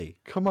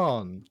Come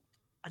on.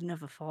 I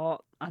never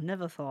thought.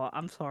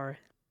 I'm sorry.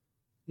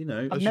 You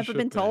know, I've you never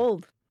been should be.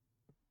 told.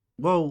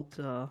 well,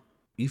 So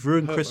you've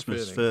ruined Hurt my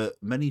Christmas for feelings.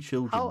 many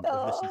children that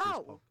have listened to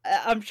this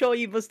podcast. I'm sure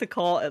you must have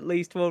caught at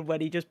least one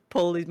when he just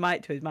pulled his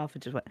mic to his mouth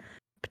and just went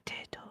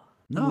potato.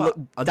 No, And looked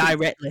I didn't-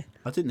 directly.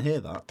 I didn't hear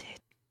that. Potato.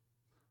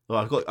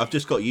 Well, I've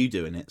just got you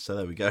doing it, so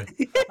there we go.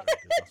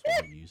 That's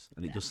what I use,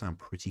 and it does sound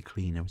pretty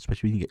clean,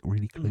 especially when you get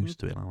really close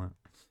to it like that.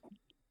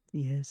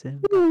 Yes.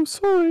 Oh,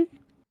 sorry.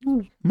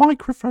 Oh,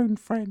 microphone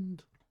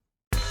friend.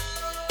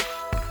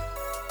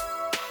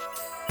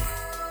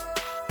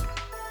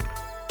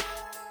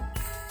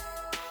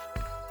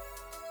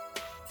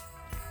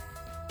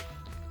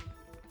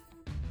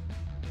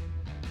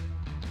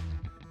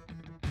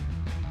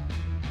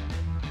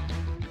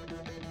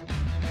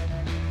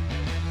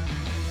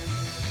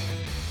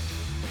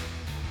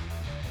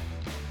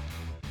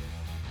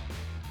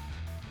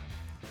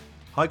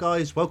 Hi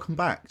guys, welcome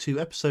back to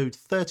episode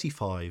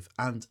 35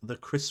 and the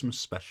Christmas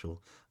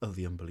special of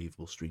the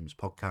Unbelievable Streams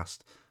podcast.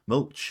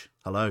 Mulch,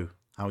 hello,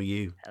 how are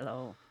you?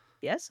 Hello.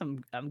 Yes,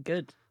 I'm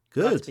good.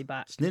 Good. Glad to be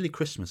back. It's nearly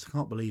Christmas, I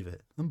can't believe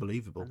it. I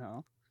Unbelievable.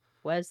 know.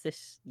 Where's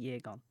this year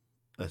gone?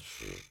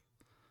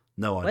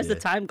 No idea. Where's the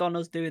time gone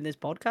us doing this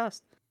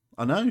podcast?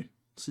 I know,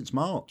 since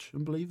March.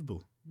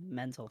 Unbelievable.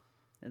 Mental.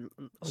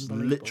 That's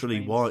Unbelievable literally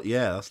streams. why.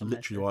 Yeah, that's Unless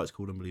literally it- why it's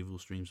called Unbelievable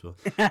Streams. Well,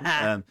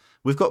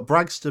 we've got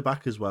Bragster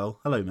back as well.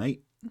 Hello,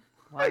 mate.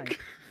 Why?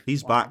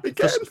 He's Why? back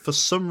for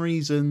some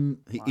reason.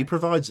 He Why?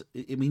 provides.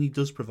 I mean, he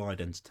does provide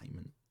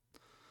entertainment.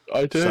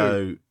 I do.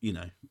 So you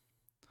know,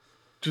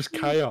 Just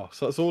chaos.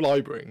 That's all I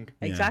bring.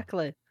 Yeah.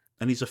 Exactly.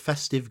 and he's a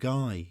festive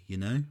guy. You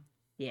know,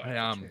 Yeah. I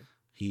am. true.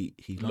 he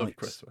Love likes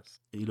Christmas.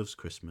 He loves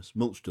Christmas.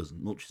 Mulch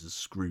doesn't. Mulch is a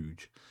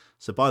Scrooge.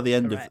 So by the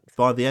end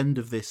Correct.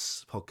 of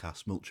this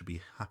podcast, Mulch will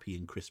be happy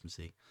and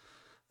Christmassy.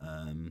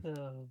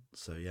 Oh.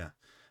 So yeah.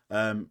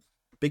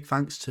 Big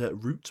thanks to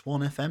Root One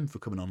FM for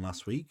coming on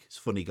last week. He's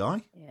a funny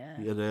guy. Yeah.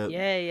 He had a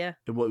Yeah.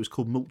 what was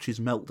called Mulch's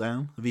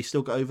Meltdown. Have you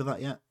still got over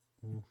that yet?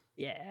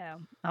 Yeah.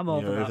 I'm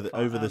over Yeah, that.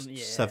 over the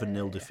yeah,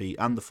 7-0 defeat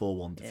and the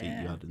 4-1 defeat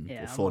you had, Yeah, or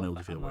I'm 4-0 over-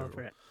 defeat. I'm or over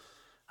whatever. it.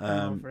 I'm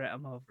Um, over it.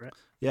 I'm over it.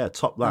 yeah,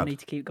 top No lad. need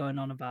to keep going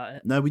on about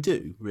it. No, we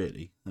do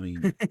really. I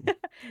mean,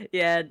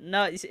 Yeah,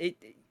 no, it's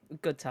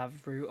good to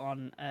have Root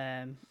on.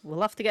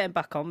 We'll have to get him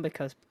back on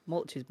because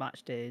Mulch's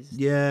match days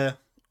yeah. in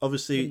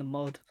Obviously, the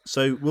mud.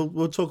 so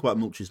we'll talk about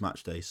Mulch's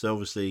match day. So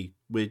obviously,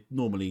 we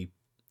normally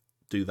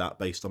do that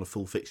based on a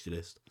full fixture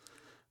list,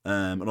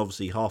 and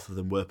obviously half of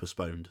them were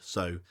postponed.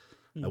 So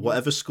Mhm.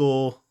 whatever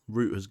score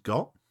Root has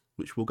got,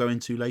 which we'll go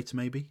into later,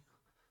 maybe.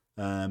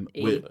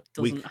 He we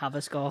doesn't have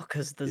a score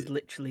because there's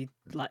literally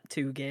like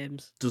 2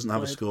 games. doesn't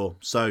have a played. score.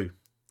 So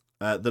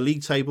the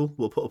league table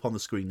we'll put up on the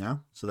screen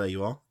now. So there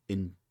you are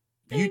in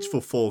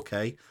beautiful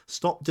 4K.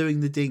 Stop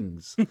doing the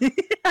dings.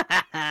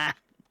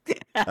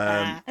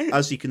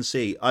 As you can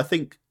see, I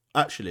think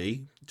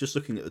actually just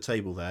looking at the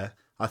table there,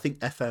 I think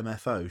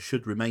FMFO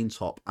should remain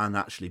top, and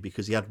actually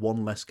because he had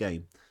one less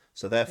game,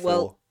 so therefore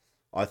Well,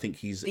 I think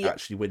he's the-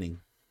 actually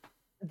winning.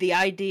 The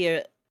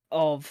idea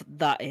of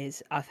that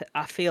is,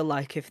 I feel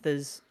like if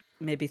there's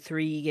maybe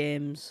 3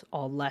 games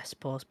or less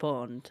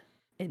postponed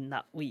in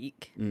that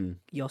week,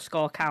 your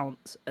score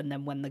counts, and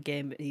then when the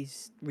game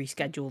is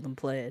rescheduled and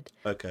played,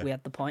 Okay. we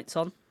add the points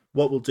on.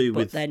 What we'll do But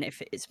with then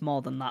if it's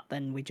more than that,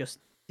 then we just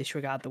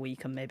disregard the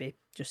week and maybe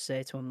just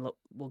say to him, look,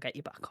 we'll get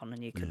you back on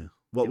and you can. yeah.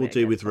 What do we'll it do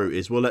again, with so- Root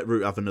is we'll let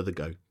Root have another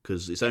go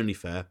because it's only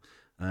fair,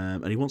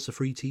 and he wants a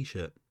free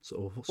T-shirt.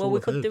 So Well, we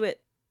could do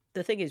it.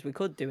 The thing is, we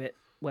could do it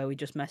where we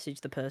just message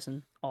the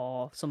person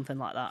or something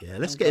like that. Yeah,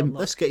 let's and get go, him. "Look,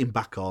 Let's get him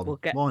back on. we'll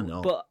get, Why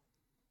not? But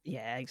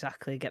yeah,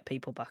 exactly. Get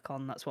people back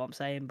on. That's what I'm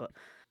saying. But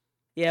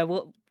yeah,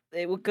 well,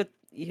 it was good.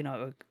 You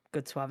know, it was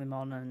good to have him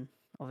on, and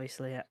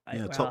obviously,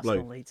 we're top Arsenal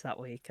bloke. Leeds that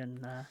week,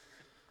 and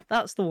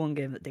that's the one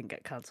game that didn't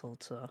get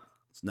cancelled. So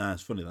Nah,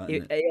 it's funny that. he'll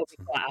Isn't it?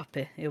 be quite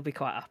happy. He'll be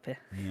quite happy.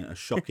 Yeah, a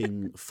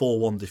shocking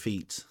 4-1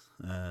 defeat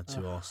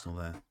to Arsenal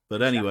there.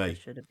 But anyway,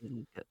 Xhaka should have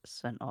been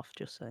sent off.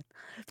 Just saying.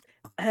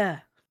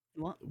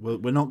 What?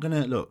 we're not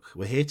gonna look.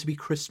 We're here to be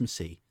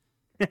Christmassy.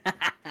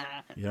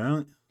 You all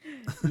right?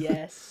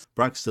 Yes.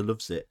 Bragster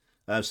loves it.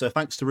 So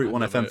thanks to Root I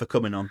One love FM it. for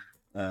coming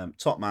on.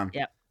 Top man.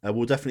 Yep.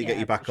 We'll definitely get Yeah,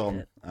 you back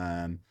on.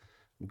 appreciate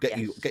We'll get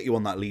Yes. you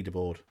on that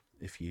leaderboard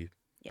if you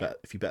Yeah,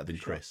 if you're better than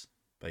sure. Chris,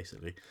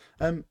 basically.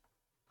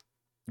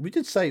 We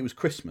did say it was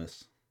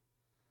Christmas.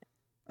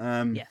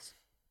 Yes.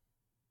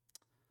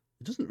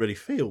 It doesn't really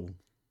feel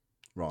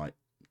right,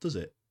 does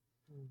it?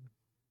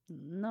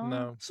 No.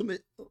 No. Something.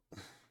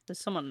 There's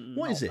someone.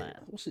 What not is it? there.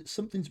 What's it?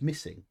 Something's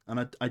missing,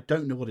 and I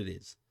don't know what it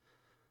is.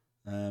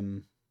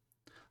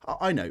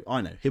 I know.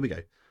 Here we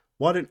go.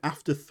 Why don't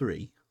after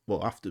 3?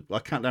 Well, after I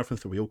count down from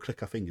 3, we all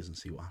click our fingers and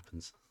see what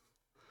happens.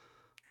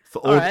 For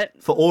All right.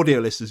 for audio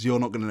listeners, you're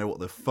not going to know what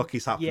the fuck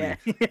is happening.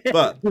 Yeah.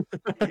 But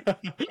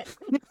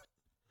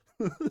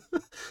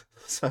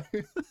so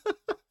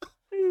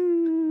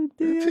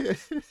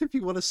if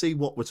you want to see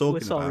what we're talking We're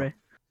sorry. about,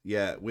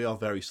 yeah, we are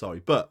very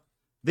sorry. But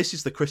this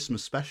is the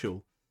Christmas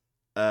special.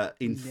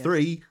 In Yes.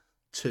 3,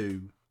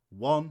 2,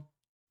 1.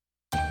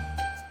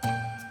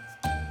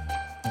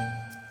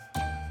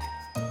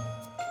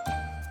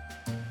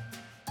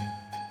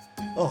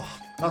 Oh,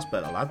 that's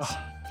better, lads.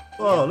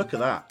 Oh, look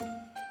at that.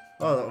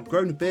 Oh, I've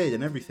grown a beard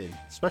and everything,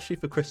 especially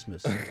for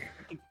Christmas.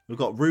 We've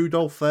got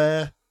Rudolph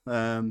there.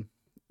 You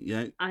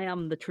know, I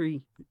am the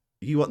tree.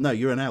 you're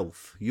an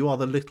elf. You are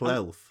the little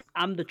elf.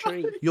 I'm the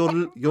tree. You're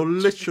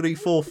literally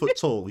 4 foot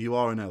tall. You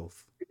are an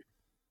elf.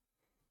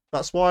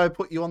 That's why I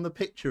put you on the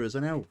picture as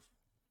an elf.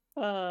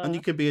 And you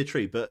can be a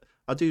tree, but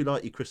I do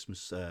like your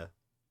Christmas.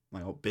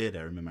 My got beard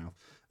hair in my mouth.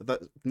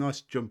 That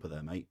nice jumper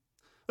there, mate.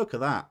 Look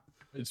at that.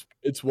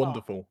 It's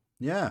wonderful.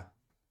 Yeah.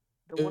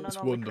 The one It's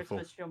and only wonderful.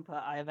 Christmas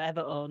jumper I have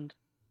ever owned,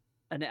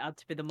 and it had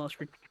to be the most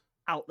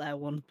out there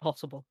one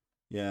possible.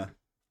 Yeah.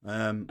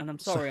 And I'm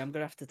sorry, I'm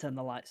gonna have to turn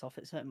the lights off.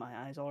 It's hurting my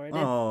eyes already.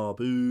 Oh,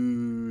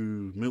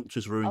 boo! Milch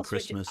has ruined I'll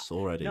switch it- Christmas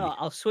already. No,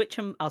 I'll switch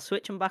them. I'll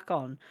switch them back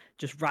on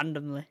just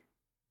randomly.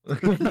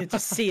 You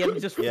just see them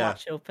just Yeah,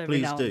 flash up every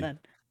please now do. and then.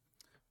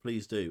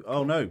 Please do.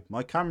 Oh no,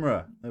 my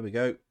camera. There we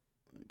go.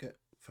 Get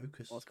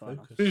focus. What's going on?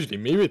 Focus. It's usually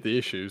me with the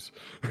issues.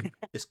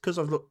 It's because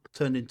I've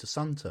turned into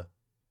Santa.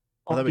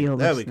 Oh, Audio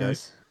there we go.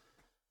 listeners,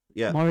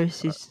 Yeah.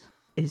 Morris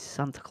is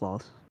Santa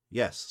Claus.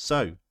 Yes.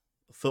 So,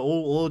 for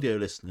all audio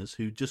listeners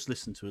who just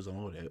listen to us on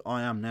audio,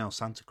 I am now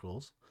Santa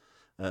Claus.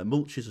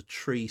 Mulch is a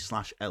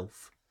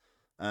tree/elf.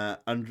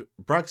 And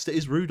Bragster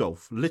is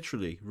Rudolph.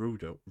 Literally,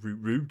 Rudolph.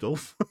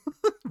 Rudolph.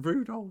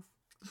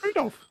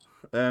 Rudolph.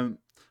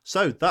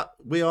 So that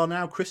we are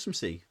now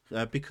Christmassy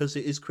because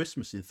it is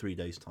Christmas in 3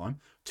 days' time.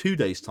 2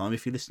 days' time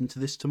if you listen to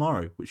this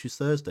tomorrow, which is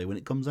Thursday when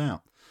it comes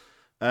out.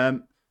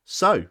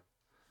 So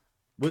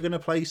we're going to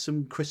play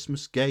some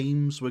Christmas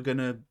games. We're going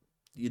to,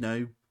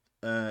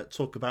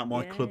 talk about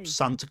my Yay. club,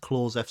 Santa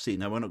Claus FC.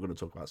 No, we're not going to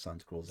talk about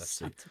Santa Claus FC.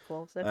 Santa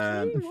Claus.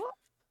 What?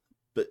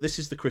 But this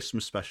is the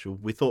Christmas special.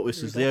 We thought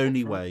this is the Rudolph at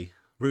only front. way.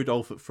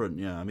 Rudolph at front,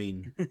 yeah. I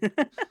mean,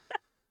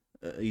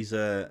 he's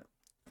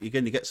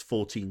again, he gets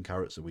 14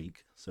 carrots a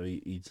week, so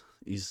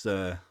he's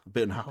a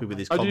bit unhappy with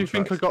his How do you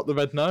contract. think I got the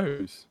red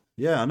nose?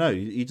 Yeah, I know.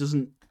 He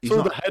doesn't. He's It's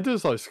all not. the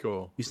headers I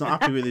score. He's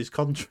not happy with his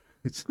contract.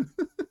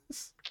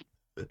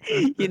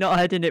 You're not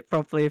heading it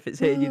properly if it's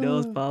hitting your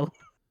nose, pal.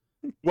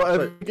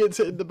 Whatever gets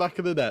it in the back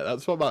of the net,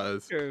 that's what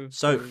matters. True.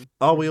 So,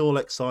 are we all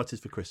excited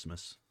for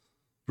Christmas?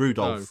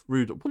 Rudolph.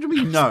 Rudolph. What do you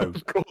mean no?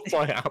 Of course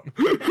I am.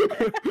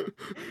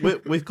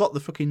 We've got the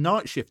fucking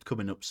night shift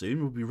coming up soon.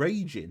 We'll be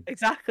raging.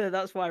 Exactly.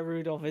 That's why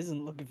Rudolph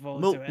isn't looking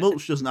forward to it.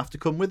 Mulch doesn't have to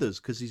come with us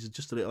because he's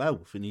just a little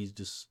elf, and he's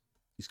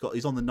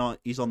on the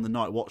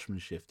night watchman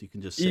shift. You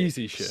can just sit,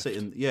 Easy shift.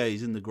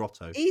 He's in the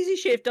grotto. Easy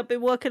shift. I've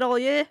been working all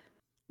year.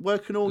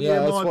 Working all Yeah, year,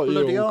 that's my what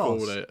bloody you all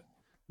arse. called it.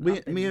 I've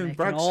been Me and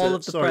making Bragster, all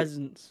of the sorry,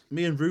 presents.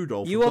 me and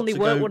Rudolph. You have got only to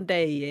work go- one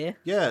day a year.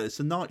 Yeah, it's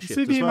a night You shift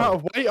see the as well. amount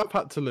of weight I've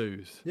had to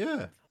lose?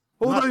 Yeah,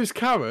 All That- those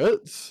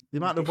carrots? the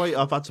amount of weight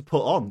I've had to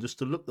put on just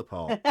to look the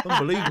part.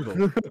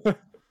 Unbelievable.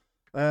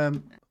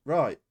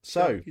 Right,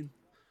 so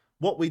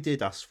what we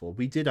did ask for,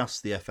 we did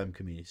ask the FM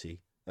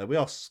community. We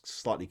are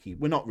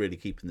we're not really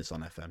keeping this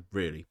on FM,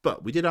 really,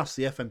 but we did ask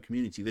the FM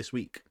community this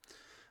week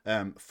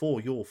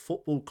for your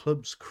football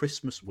club's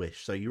Christmas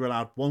wish. So you're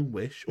allowed one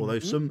wish, although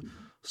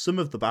some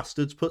of the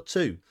bastards put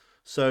two.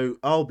 So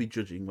I'll be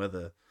judging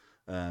whether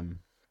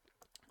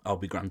I'll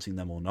be granting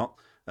them or not,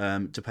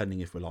 depending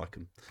if we like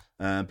them.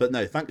 But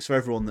no, thanks for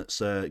everyone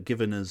that's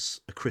given us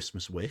a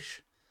Christmas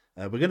wish.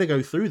 We're going to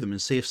go through them and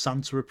see if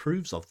Santa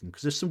approves of them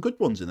because there's some good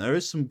ones in there.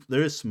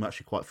 There is some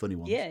actually quite funny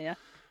ones. Yeah.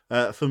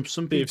 From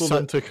some See if people that...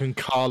 Santa can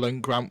Carl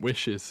and grant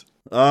wishes.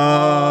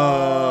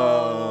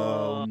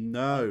 Oh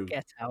no,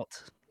 Get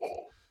out.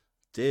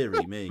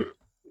 dearie me.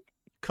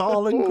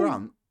 Carl and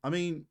Grant. I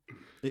mean,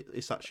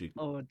 it's actually.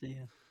 Oh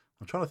dear.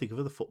 I'm trying to think of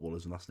other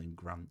footballers with last name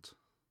Grant.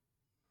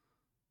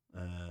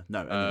 No,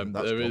 anyway,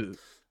 that's There gone. is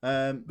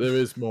there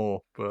is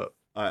more, but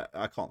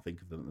I can't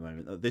think of them at the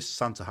moment. This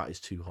Santa hat is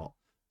too hot.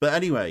 But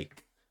anyway,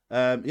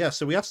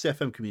 so we asked the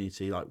FM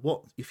community, like,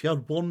 what if you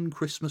had one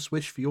Christmas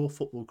wish for your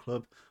football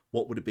club,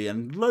 what would it be?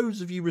 And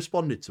loads of you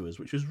responded to us,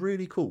 which was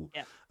really cool.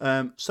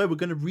 Yeah. So we're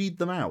going to read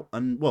them out.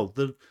 And, well,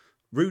 the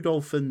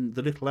Rudolph and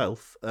the little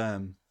elf,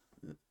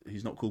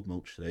 he's not called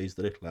Mulch today, he's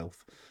the little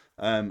elf,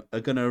 are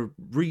going to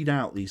read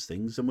out these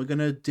things, and we're going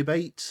to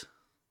debate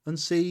and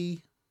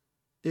see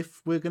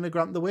if we're going to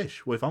grant the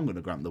wish, or if I'm going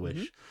to grant the wish.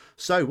 Mm-hmm.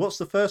 So what's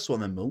the first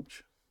one then,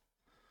 Mulch?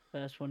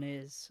 First one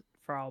is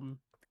from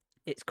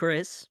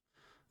Chris,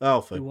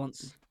 Oh, who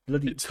wants.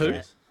 bloody It's who?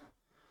 Chris.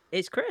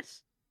 It's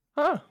Chris.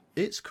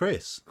 It's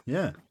Chris.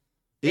 Yeah.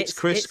 It's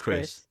It's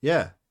Chris.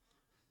 Yeah.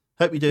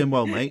 Hope you're doing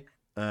well, mate.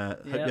 Hope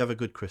Yeah. you have a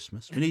good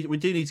Christmas. We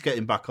do need to get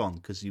him back on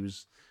because he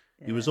was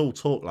all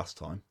talk last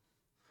time.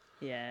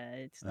 Yeah,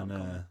 it's not And,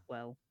 going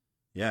well.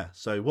 Yeah.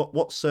 So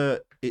what's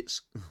this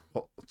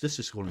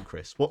is calling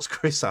Chris. What's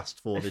Chris asked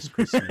for this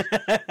Christmas?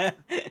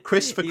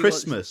 Chris for He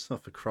Christmas. Oh,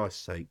 for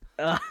Christ's sake.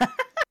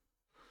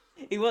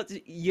 He wants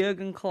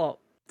Jurgen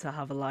Klopp to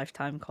have a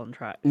lifetime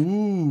contract.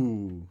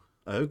 Ooh.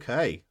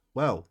 Okay.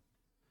 Well.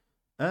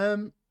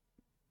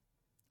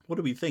 What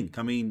do we think?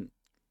 I mean,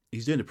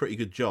 he's doing a pretty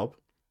good job.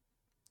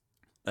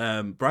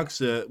 Rudolph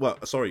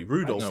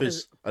know.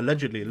 is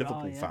allegedly a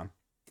Liverpool yeah. fan.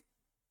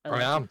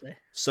 I am. Allegedly.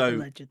 So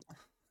Allegedly.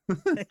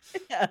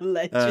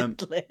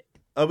 Allegedly.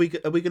 Are we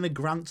going to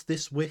grant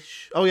this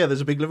wish? Oh yeah,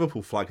 there's a big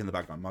Liverpool flag in the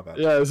background. My bad.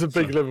 Yeah, there's a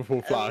big Sorry.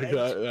 Liverpool flag.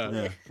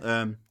 Yeah.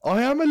 Yeah.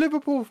 I am a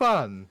Liverpool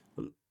fan.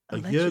 A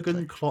Allegedly.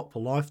 Jurgen Klopp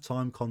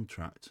lifetime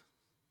contract.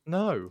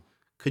 No.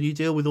 Can you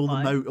deal with all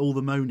Why?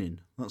 the moaning?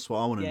 That's what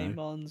I want to Game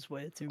know. on's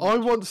way too I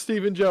much. want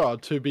Steven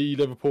Gerrard to be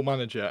Liverpool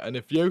manager, and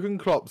if Jurgen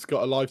Klopp's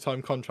got a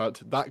lifetime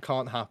contract, that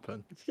can't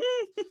happen.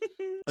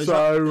 Is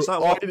So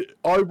that what?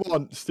 I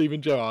want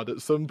Steven Gerrard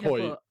at some Yeah,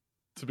 point but-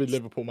 to be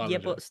Liverpool manager. Yeah,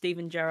 but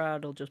Steven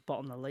Gerrard will just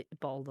bottle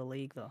the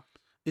league though.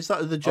 Is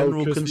that the Oh,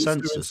 general 'cause he's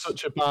doing consensus?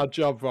 such a bad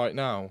job right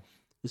now.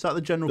 Is that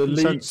the general The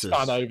Leeds consensus?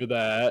 fan over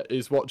there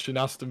is watching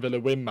Aston Villa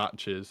win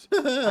matches.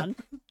 And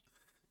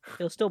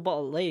he'll still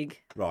bottle the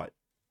league, Right.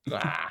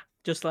 Nah,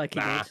 just like he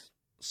Nah. did.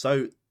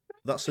 So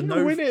that's a he'll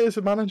no. win it as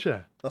a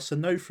manager. That's a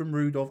no from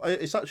Rudolph.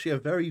 It's actually a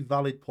very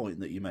valid point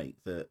that you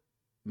make, that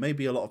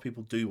maybe a lot of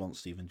people do want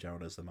Steven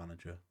Gerrard as the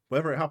manager.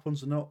 Whether it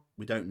happens or not,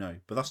 we don't know.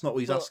 But that's not what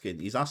he's Well- asking.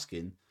 He's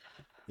asking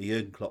the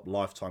Jurgen Klopp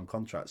lifetime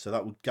contract, so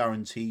that would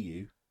guarantee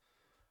you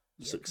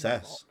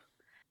success.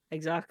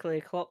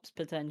 Exactly. Klopp's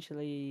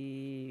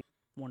potentially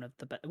one of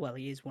the best. Well,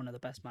 he is one of the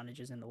best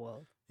managers in the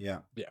world. Yeah.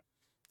 Yeah.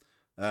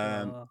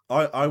 So,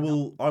 I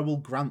will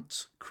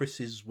grant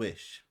Chris's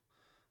wish.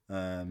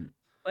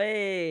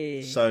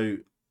 Hey. So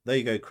there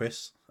you go,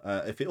 Chris.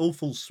 If it all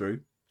falls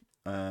through,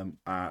 our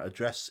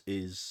address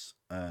is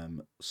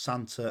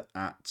Santa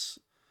at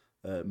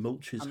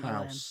Mulch's Santa Lane.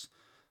 house.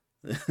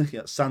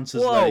 Yeah,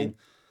 Whoa.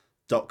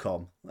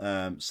 santaslane.com.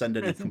 Send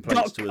any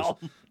complaints to us.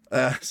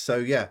 .com. So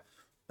yeah,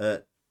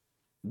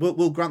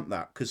 we'll grant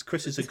that because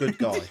Chris is a good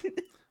guy.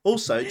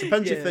 Also, it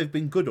depends if Yeah. they've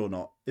been good or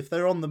not. If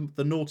they're on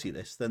the naughty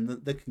list, then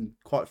they can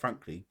quite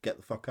frankly get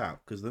the fuck out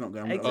because they're not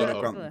going to grant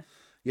them. Exactly.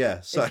 Yeah.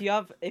 So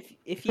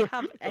If you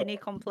have any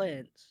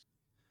complaints,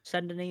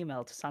 send an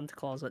email to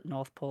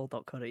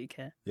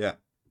santaclaus@northpole.co.uk. yeah,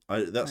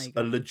 that's There you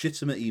a go.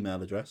 legitimate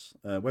email address.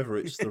 Whether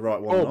it's the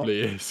right one or not,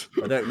 Probably is.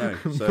 I don't know.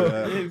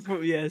 So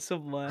Yeah,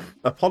 somewhere.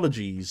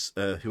 apologies,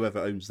 whoever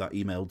owns that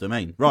email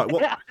domain. Right.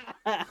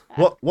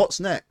 What's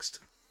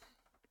next?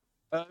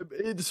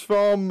 It's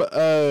from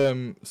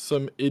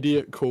some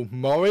idiot called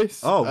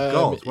Morris. Oh,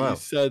 God, wow. He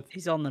said,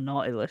 He's on the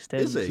naughty list.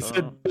 Is he?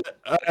 So...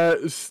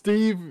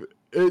 Steve,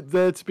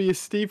 there to be a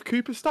Steve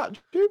Cooper statue?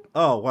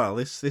 Oh wow,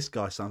 this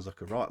guy sounds like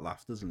a right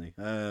laugh, doesn't he?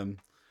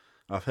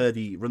 I've heard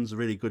he runs a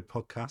really good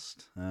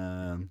podcast.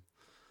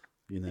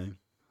 You know,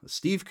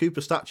 Steve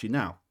Cooper statue.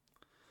 Now,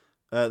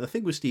 the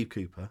thing with Steve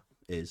Cooper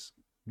is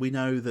we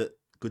know that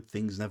good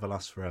things never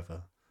last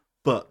forever,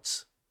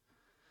 but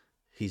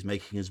he's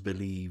making us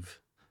believe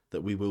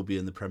that we will be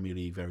in the Premier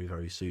League very,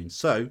 very soon.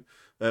 So,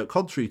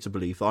 contrary to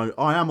belief, I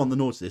am on the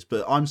naughty list,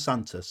 but I'm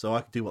Santa, so I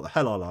can do what the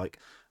hell I like,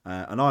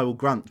 and I will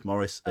grant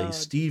Morris a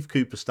Steve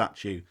Cooper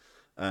statue,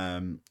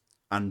 and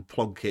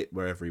plonk it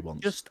wherever he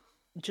wants.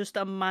 Just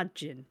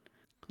imagine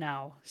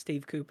now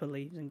Steve Cooper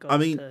leaves and goes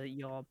to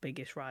your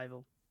biggest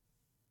rival.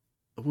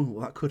 Well,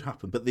 that could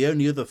happen, but the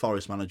only other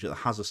Forest manager that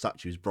has a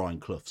statue is Brian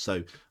Clough.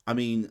 So, I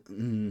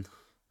mean,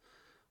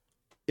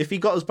 if he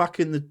got us back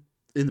in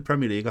the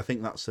Premier League, I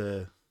think that's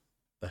a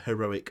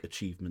heroic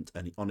achievement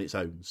on its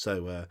own.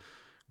 So,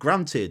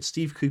 granted,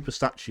 Steve Cooper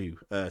statue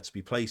to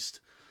be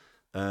placed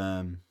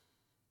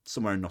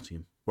somewhere in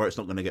Nottingham where it's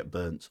not going to get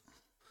burnt.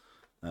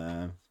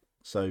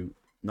 So,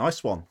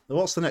 nice one.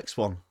 What's the next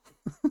one?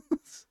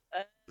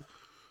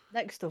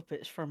 Next up,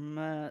 it's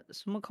from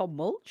someone called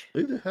Mulch.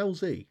 Who the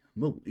hell's he?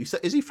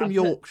 Is he from I've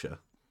heard- Yorkshire?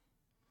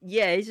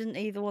 Yeah, isn't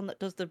he the one that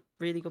does the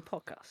really good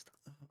podcast?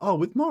 Oh,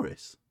 with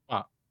Morris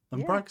and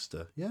Yeah.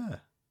 Bragster. Yeah.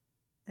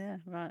 Yeah,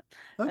 right.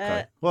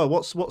 Okay. Well,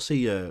 what's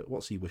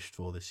he wished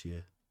for this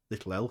year?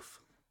 Little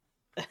elf.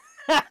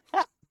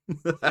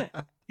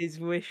 He's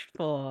wished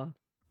for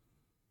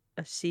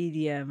a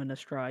CDM and a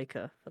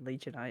striker for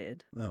Leeds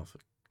United, Oh,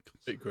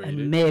 Bit greedy.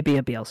 and maybe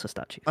a Bielsa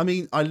statue. I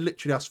mean, I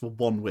literally asked for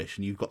one wish,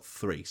 and you've got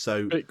three.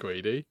 So, Bit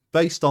greedy.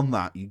 based on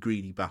that, you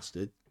greedy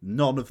bastard,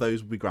 none of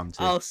those will be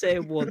granted. I'll say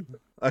one.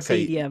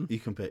 Okay, CDM. you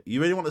can pick. You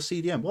really want a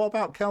CDM? What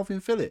about Calvin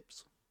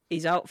Phillips?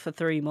 He's out for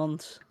 3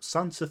 months,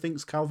 Santa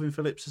thinks Calvin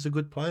Phillips is a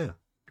good player.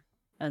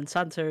 and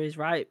Santa is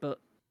right, but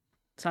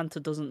Santa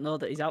doesn't know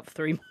that he's out for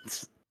 3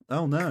 months.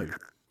 Oh no,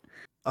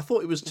 I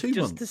thought it was 2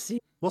 Just months. to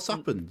see. What's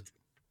happened?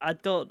 I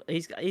don't.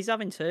 He's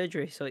having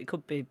surgery, so it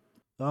could be.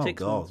 Oh 6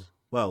 God. months.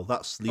 Well,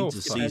 that's Leeds' Oh,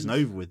 season depends.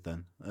 over with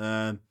then.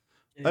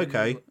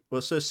 Okay.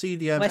 Well, so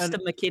CDM Weston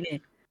and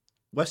McKinney.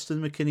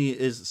 Weston McKinney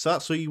is. So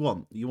that's what you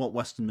want. You want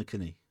Weston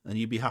McKinney, and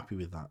you'd be happy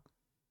with that.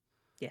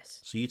 Yes,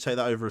 So you take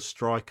that over a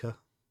striker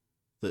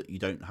that you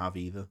don't have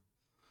either.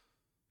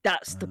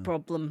 that's the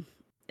problem.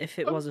 If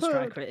it was a Oh,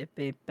 striker, it'd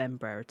be Ben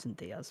Brereton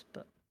Diaz,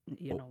 but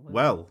you know.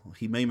 Well,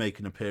 he may make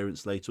an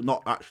appearance later.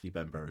 Not actually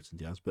Ben Brereton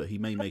Diaz, but he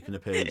may make an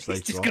appearance he's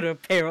later just on. going to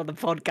appear on the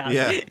podcast.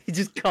 Yeah. He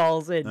just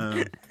calls in.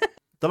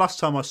 The last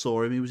time I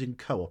saw him, he was in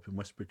Co-op in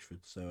West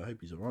Bridgeford, so I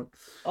hope he's all right.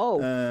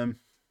 Oh,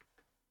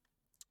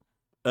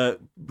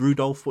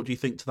 Rudolph, what do you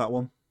think to that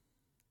one?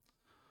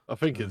 I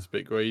think it's a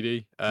bit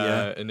greedy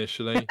Yeah.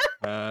 initially.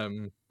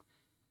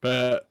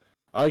 But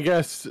I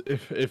guess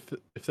if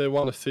they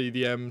want a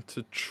CDM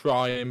to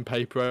try and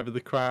paper over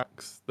the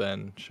cracks,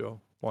 then sure,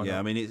 why Yeah, not?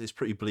 I mean it's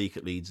pretty bleak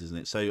at Leeds, isn't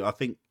it? So I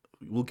think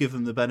we'll give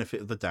them the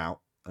benefit of the doubt,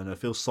 and I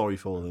feel sorry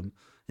for them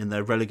in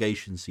their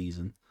relegation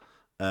season.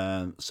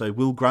 So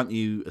we'll grant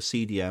you a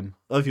CDM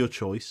of your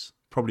choice,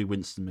 probably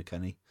Winston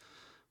McKennie.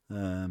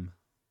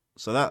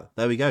 So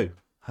there we go.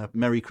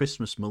 Merry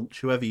Christmas, Mulch,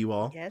 whoever you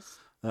are. Yes.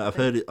 I've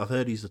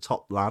heard he's a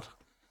top lad.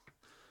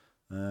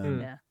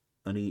 Yeah.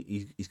 And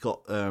he's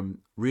got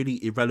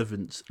really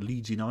irrelevant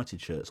Leeds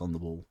United shirts on the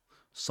wall,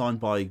 signed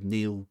by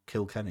Neil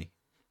Kilkenny.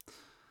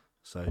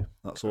 So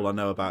that's all I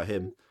know about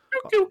him.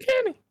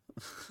 Kilkenny.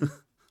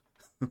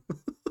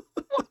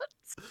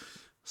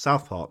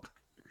 South Park.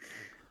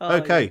 Oh,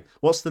 Okay,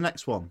 what's the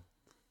next one?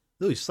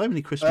 Oh, there's so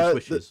many Christmas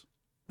wishes.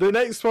 The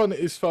next one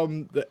is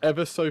from the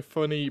ever so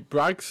funny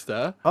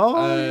Bragster.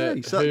 Yeah,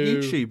 he's that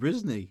who- YouTuber,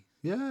 isn't he?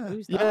 Yeah.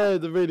 Who's that? Yeah,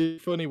 the really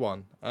funny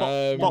one.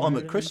 Bottom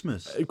at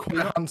Christmas.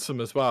 Quite handsome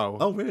as well.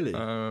 Oh, really?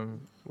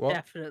 What?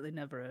 Definitely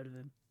never heard of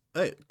him.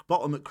 Hey,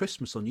 Bottom at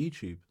Christmas on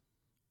YouTube.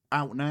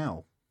 Out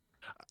now.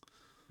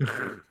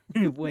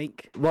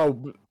 Wink.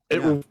 Well, it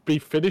Yeah. will be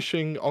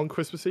finishing on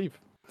Christmas Eve.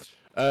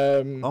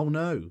 Oh,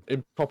 no.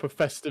 In proper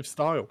festive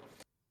style.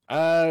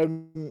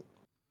 Um,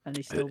 And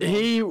he's still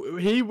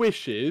he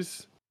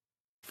wishes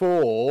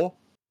for,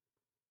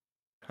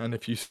 and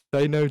if you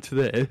say no to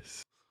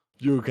this,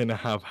 you're gonna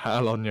have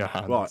hell on your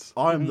hands. Right,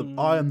 I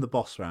am the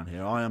boss around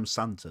here. I am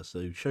Santa,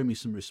 so show me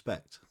some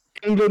respect.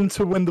 England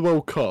to win the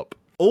World Cup.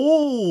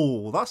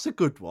 Oh, that's a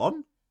good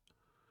one.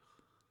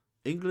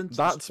 England.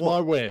 That's what?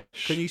 my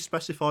wish. Can you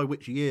specify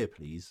which year,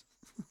 please?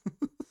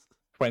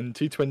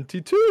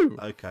 2022.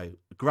 Okay,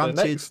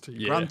 next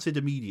year. granted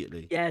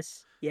immediately.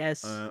 Yes.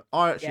 Yes. I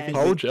actually Yes. think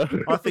Told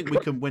you. I think we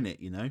can win it.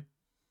 You know,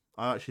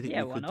 I actually think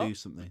Yeah, we why could not? do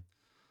something.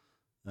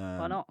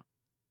 Why not?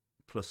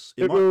 Plus,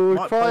 It will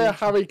might play require into-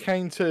 Harry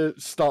Kane to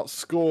start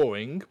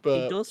scoring,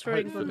 but He does for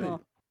England, hopefully-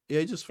 though.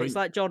 Yeah, just for It's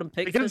like Jordan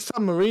Pickford. against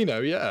San Marino,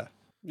 yeah.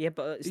 Yeah,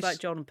 but it's He's- like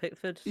Jordan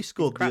Pickford. he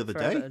scored the Crap other for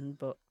day. Everton,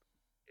 but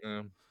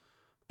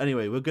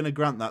Anyway, we're going to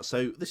grant that.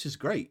 So this is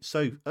great.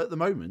 So at the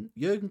moment,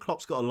 Jurgen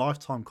Klopp's got a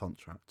lifetime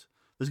contract.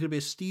 There's going to be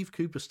a Steve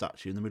Cooper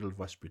statue in the middle of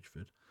West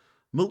Bridgeford.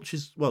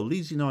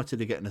 Leeds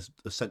United are getting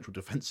a central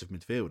defensive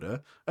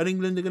midfielder, and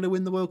England are going to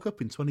win the World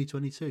Cup in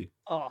 2022.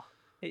 oh,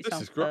 it This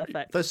sounds is great.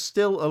 perfect. There's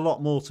still a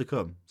lot more to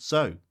come.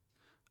 So,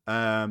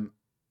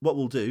 what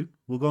we'll do,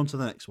 we'll go on to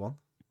the next one.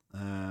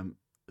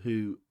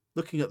 Who,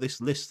 looking at this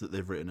list that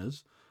they've written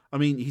us, I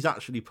mean, he's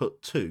actually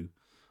put 2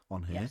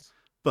 on here. Yes.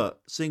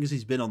 But seeing as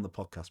he's been on the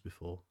podcast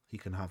before, he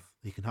can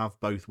have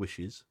both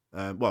wishes.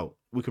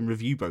 We can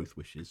review both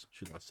wishes,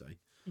 should I say?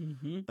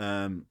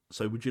 Mm-hmm.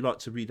 So would you like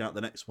to read out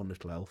the next one,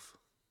 little elf?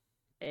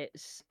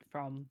 It's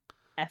from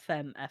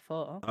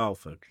FMFO. Oh,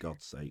 for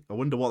God's sake! I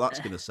wonder what that's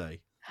going to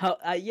say.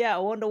 Yeah, I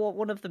wonder what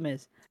one of them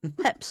is.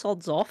 Pep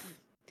sods off.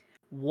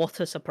 What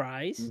a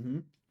surprise. Mm-hmm.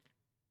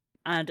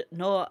 And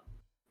no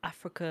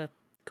Africa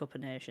Cup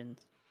of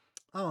Nations.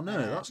 Oh no,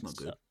 that's not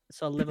good.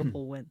 So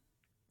Liverpool win.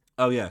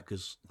 Oh yeah,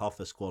 because half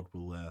their squad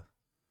will.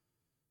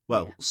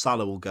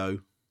 Salah will go,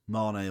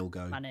 Mane will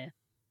go. Mane.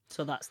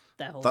 So that's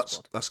their whole That's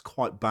squad. that's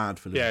quite bad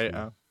for Yeah,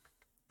 Liverpool.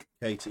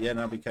 Keita, yeah,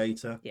 Naby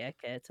Keita. Yeah,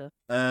 Keita,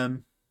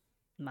 Um,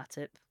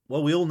 Matip.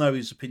 well, we all know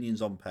his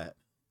opinions on Pep.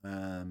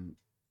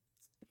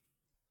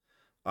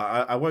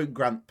 I won't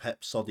grant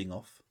Pep sodding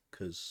off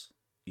because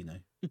I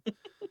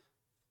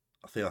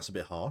think that's a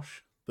bit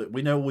harsh. But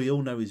we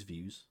all know his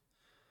views.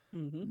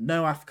 Mm-hmm.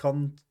 No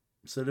AFCON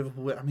to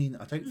Liverpool. I mean,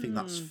 I don't think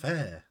that's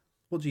fair.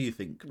 What do you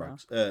think, No.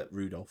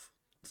 Rudolph?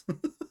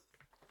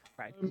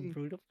 Right, Mm.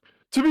 Rudolph.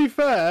 To be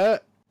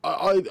fair,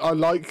 I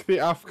like the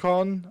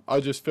AFCON. I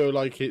just feel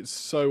like it's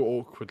so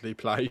awkwardly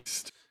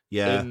placed.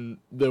 Yeah, And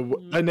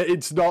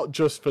it's not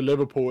just for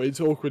Liverpool.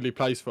 It's awkwardly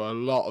placed for a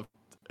lot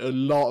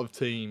of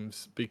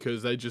teams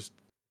because they just,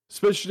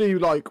 especially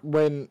like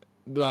when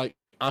like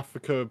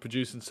Africa are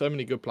producing so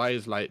many good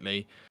players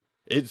lately,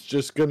 it's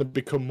just going to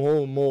become more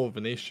and more of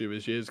an issue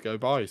as years go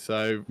by.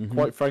 So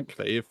quite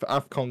frankly, if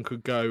AFCON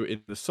could go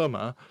in the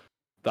summer,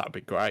 that'd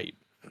be great.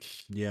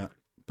 yeah.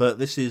 But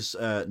this is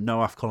no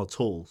AFCON at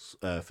all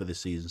for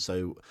this season,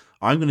 so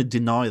I'm going to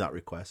deny that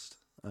request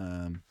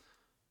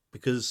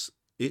because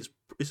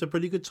it's a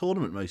pretty good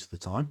tournament most of the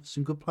time.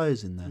 Some good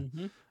players in there.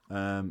 Mm-hmm.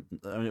 I mean,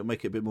 it'll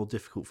make it a bit more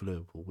difficult for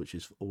Liverpool, which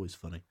is always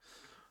funny.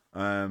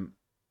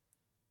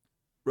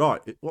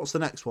 Right, what's the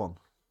next one?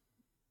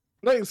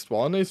 Next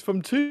one is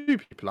from 2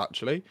 people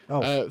actually.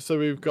 Oh. So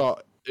we've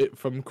got it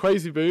from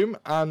Crazy Boom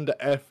and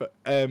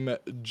FM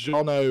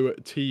Jono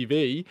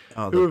TV,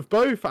 Oh, who have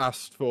both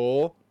asked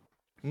for.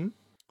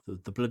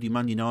 the bloody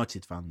Man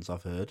United fans,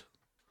 I've heard.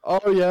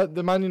 Oh yeah,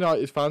 the Man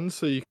United fans.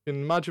 So you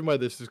can imagine where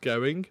this is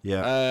going.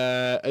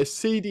 Yeah. A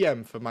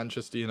CDM for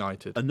Manchester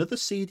United. Another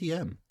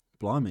CDM.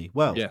 Blimey.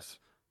 Well, Yes.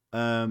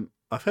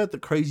 I've heard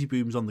that Crazy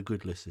Boom's on the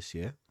good list this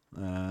year.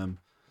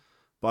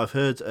 But I've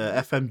heard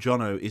FM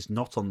Jono is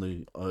not on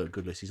the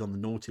good list. He's on the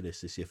naughty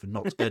list this year for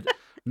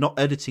not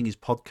editing his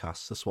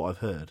podcasts. That's what I've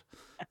heard.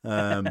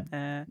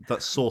 That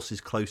source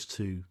is close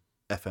to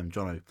FM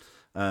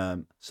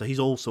Jono. So he's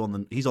also on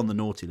the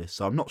naughty list.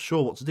 So I'm not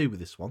sure what to do with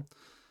this one.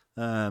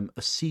 A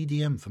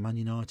CDM for Man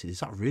United. Is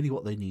that really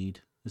what they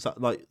need? Is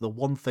that like the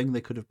one thing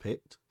they could have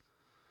picked?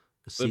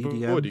 A They've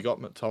CDM. already got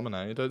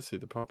McTominay. I don't see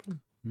the problem.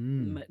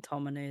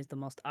 McTominay is the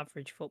most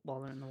average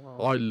footballer in the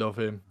world. I love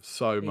him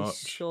so He's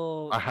much.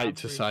 so I hate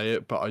to average. say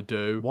it, but I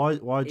do. Why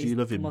do you He's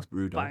love the him, most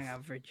Rudolph? bang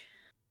average.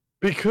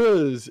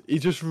 Because he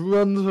just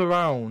runs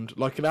around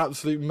like an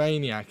absolute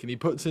maniac and he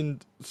puts in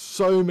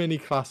so many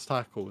class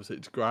tackles.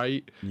 It's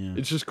great. Yeah.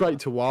 It's just great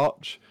to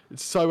watch.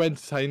 It's so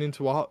entertaining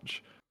to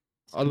watch.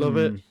 I love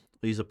it.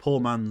 He's a poor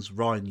man's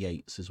Ryan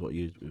Yates, is what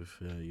you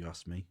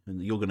asked me.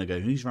 And you're going to go,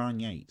 who's Ryan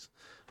Yates?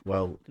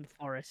 Well,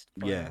 Forest.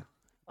 yeah.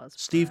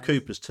 Steve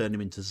Cooper's turned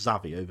him into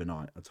Xavi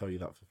overnight. I'll tell you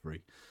that for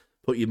free.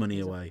 Put your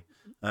money away.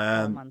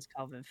 Man's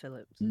Calvin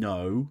Phillips.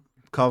 No,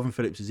 Calvin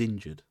Phillips is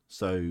injured.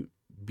 So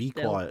be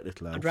quiet,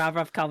 little elf. I'd rather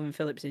have Calvin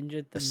Phillips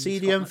injured A than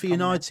CDM for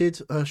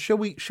United. Shall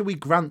we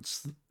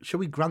grant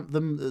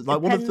them?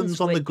 Like one of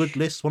them's on the good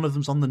list, one of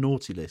them's on the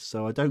naughty list.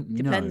 So I don't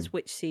know. Depends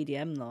which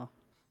CDM though.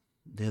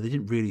 Yeah, they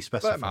didn't really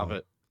specify. Let him have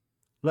it.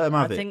 Let him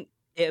have I it. think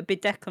it'd be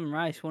Declan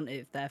Rice, wouldn't it,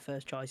 if their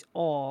first choice,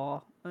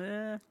 or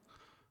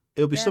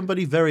It'll be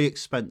somebody very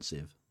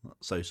expensive.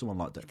 So someone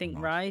like Declan I think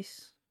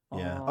Rice.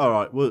 Rice. Yeah. or- All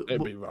right.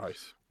 It'd be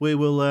Rice. We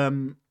will.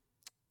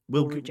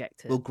 We'll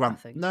reject it. We'll grant.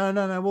 I think.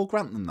 No. We'll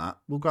grant them that.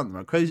 We'll grant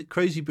them that.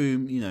 Crazy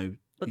Boom. You know.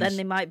 But then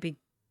they might be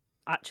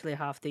actually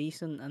half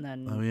decent, and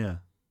then Oh yeah.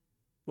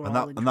 we're And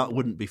all that in and that trouble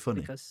wouldn't be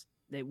funny. because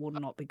it would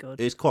not be good.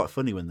 It's quite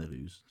funny when they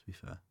lose. To be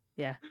fair.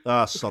 Yeah.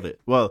 Ah, sod it.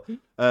 Well,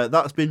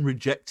 that's been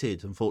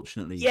rejected,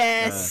 unfortunately.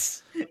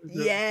 Yes.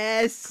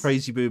 Yes.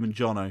 Crazy Boom and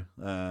Jono.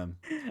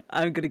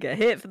 I'm gonna get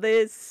hit for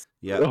this.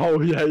 Yeah.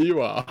 Oh yeah, you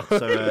are.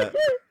 So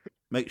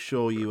make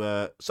sure you.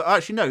 So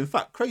actually, no. In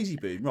fact, Crazy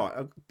Boom. Right,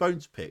 a bone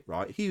to pick.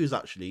 Right, he was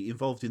actually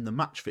involved in the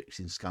match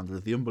fixing scandal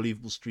of the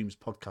Unbelievable Streams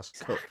podcast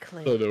cup.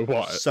 I don't know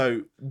what.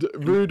 So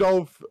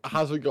Rudolph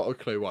hasn't got a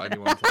clue what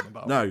anyone's on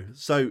about. no.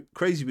 So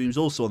Crazy Boom's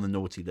also on the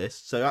naughty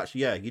list. So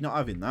actually, yeah, you're not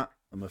having that.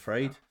 I'm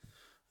afraid.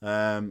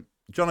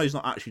 Jono's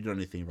not actually done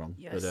anything wrong,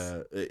 Yes.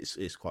 but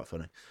it's quite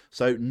funny.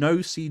 So no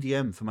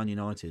CDM for Man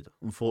United,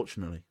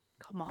 unfortunately.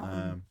 Come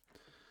on.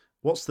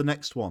 What's the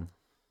next one?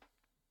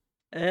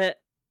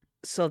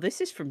 So this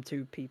is from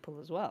two people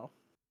as well.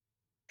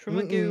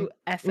 Trumagoo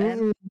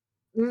FM.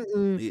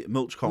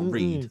 Mulch can't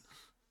read.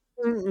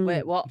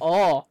 Wait, what?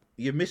 Oh,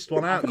 You missed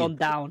one out. I've gone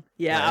down.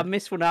 Yeah, Yeah. I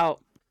missed one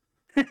out.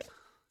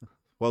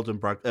 Well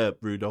done,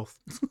 Rudolph.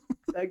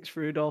 Thanks,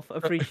 Rudolph.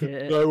 Appreciate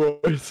it. No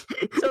worries.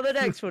 So the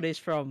next one is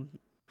from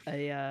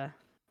a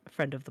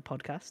friend of the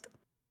podcast,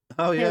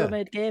 Oh yeah,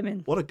 TaylorMade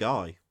Gaming. what a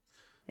guy.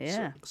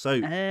 Yeah.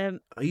 So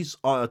he's.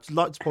 I'd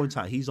like to point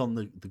out he's on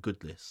the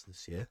good list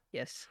this year.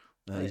 Yes.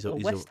 He's a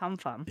West Ham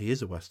fan, He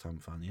is a West Ham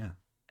fan. Yeah.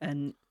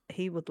 and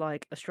he would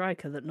like a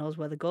striker that knows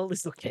where the goal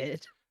is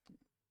located.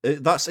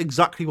 That's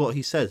exactly what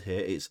he said here.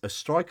 It's a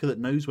striker that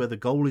knows where the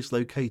goal is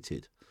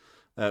located,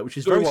 which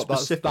is You know very what?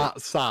 That's specific.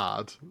 that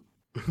sad.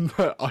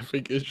 I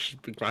think it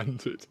should be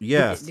granted.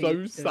 Yeah. It's so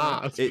Needs to.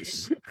 sad.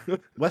 It's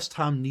West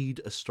Ham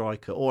need a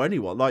striker or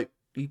anyone. Like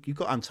you've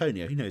got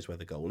Antonio, he knows where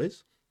the goal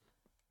is,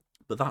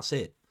 but that's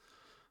it.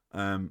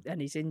 And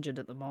he's injured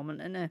at the moment,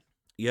 isn't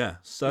he? Yeah.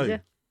 So, Is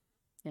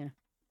he?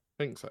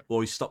 I think so.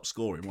 or he stopped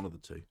scoring, one of the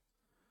two.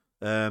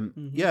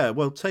 Yeah.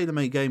 Well,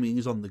 TaylorMade Gaming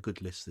is on the good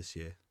list this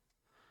year,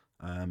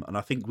 and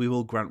I think we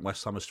will grant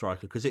West Ham a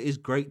striker because it is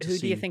great to see. Who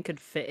do you think could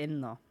fit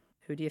in though?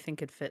 Who do you think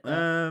could fit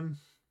there?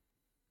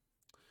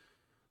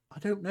 I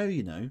don't know.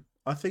 You know,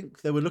 I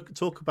think they were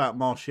talk about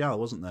Martial,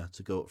 wasn't there,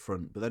 to go up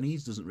front, but then he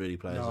doesn't really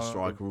play as a No.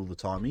 striker all the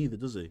time either,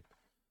 does he?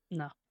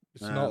 No.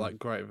 It's not that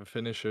great of a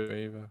finisher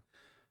either.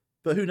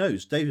 But who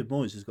knows? David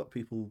Moyes has got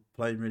people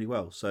playing really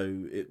well,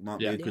 so it might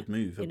be a good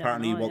move. You never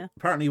Apparently, know,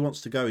 apparently he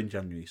wants to go in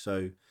January.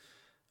 So,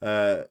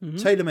 Mm-hmm.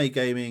 TaylorMade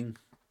Gaming,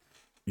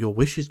 your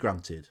wish is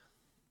granted.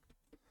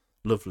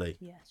 Lovely,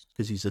 Yes.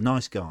 because he's a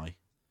nice guy,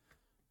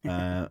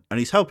 and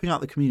he's helping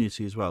out the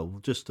community as well.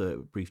 Just a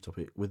brief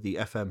topic with the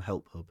FM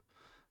Help Hub.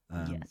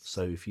 Yes.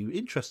 So, if you're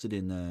interested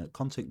in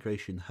content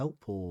creation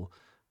help or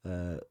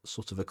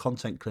sort of a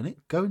content clinic,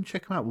 go and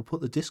check him out. We'll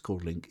put the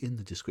Discord link in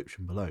the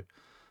description below.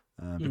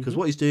 Because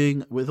what he's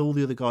doing with all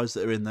the other guys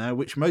that are in there,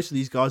 which most of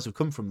these guys have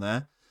come from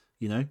there,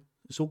 you know,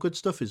 it's all good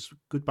stuff. It's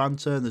good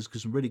banter, and there's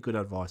some really good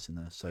advice in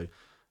there. So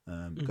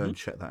go and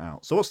check that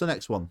out. So what's the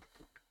next one?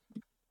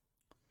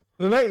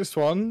 The next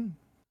one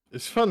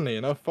is, funnily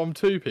enough, from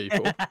two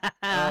people.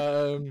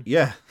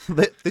 Yeah,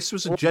 this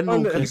was a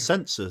general One-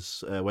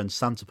 consensus when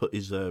Santa put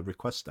his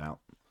request out.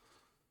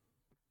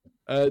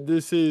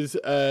 This is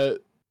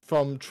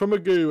from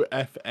Trumagoo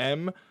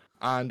FM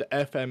and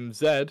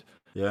FMZ,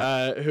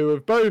 Yeah, who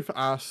have both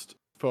asked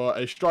for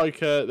a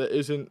striker that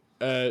isn't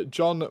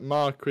John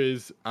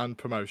Marquis and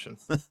promotion.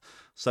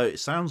 so it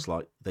sounds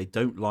like they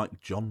don't like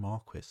John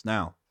Marquis.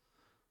 Now,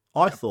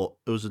 I thought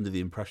I was under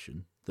the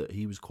impression that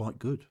he was quite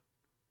good.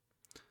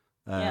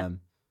 And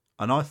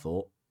I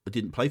thought I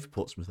didn't play for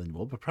Portsmouth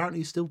anymore, but apparently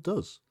he still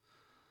does.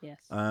 Yes.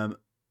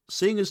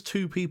 seeing as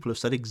two people have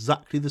said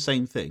exactly the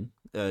same thing,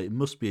 it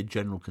must be a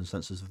general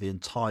consensus of the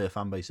entire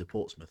fan base of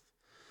Portsmouth.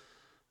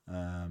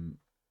 And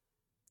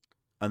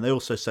they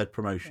also said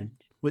promotion,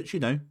 which,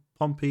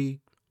 Pompey,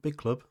 big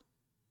club.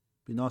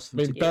 Be nice for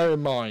them to... bear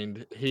in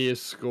mind, he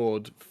has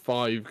scored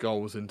 5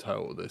 goals in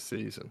total this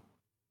season.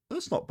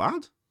 That's not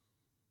bad.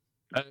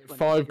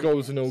 5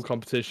 goals in all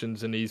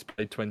competitions, and he's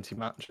played 20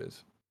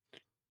 matches.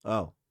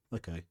 Oh,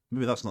 okay.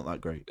 Maybe that's not that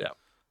great. Yeah.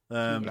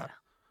 No.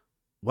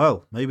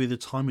 Well, maybe the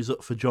time is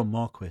up for John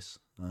Marquis.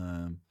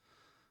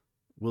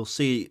 We'll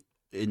see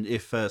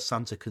if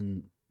Santa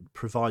can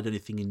provide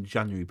anything in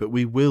January, but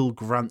we will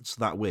grant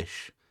that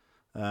wish.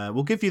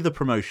 We'll give you the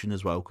promotion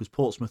as well, because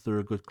Portsmouth are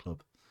a good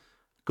club,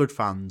 good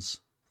fans,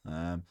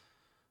 and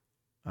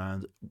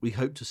we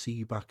hope to see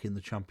you back in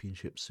the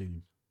Championship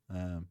soon.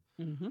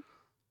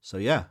 So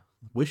yeah,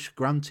 wish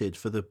granted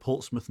for the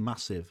Portsmouth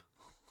Massive.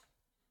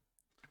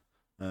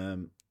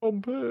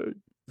 Pompey.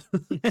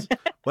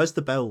 Where's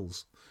the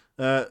bells?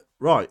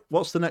 Right,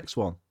 what's the next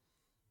one?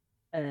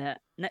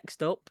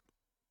 Next up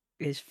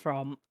is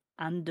from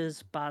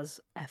Anders Baz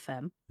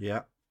FM.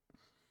 Yeah.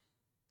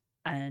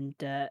 And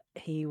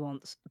he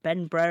wants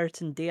Ben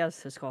Brereton Diaz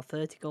to score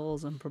 30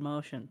 goals and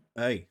promotion.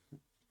 Hey,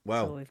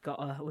 well, so we've got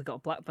a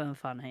Blackburn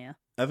fan here.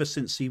 Ever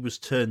since he was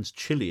turned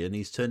Chilean,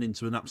 he's turned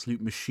into an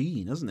absolute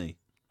machine, hasn't he?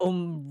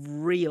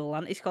 Unreal,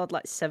 and he scored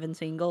like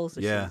 17 goals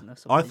this season. Or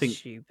something I think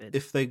stupid.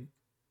 if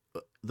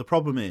the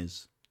problem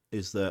is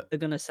that they're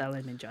going to sell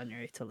him in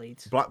January to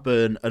Leeds.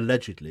 Blackburn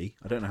allegedly,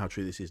 I don't know how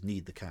true this is,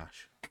 need the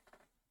cash.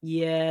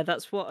 Yeah,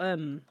 that's what.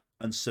 And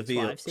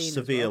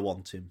Sevilla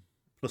want him,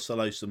 plus they'll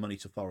owe some money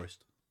to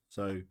Forest.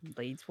 So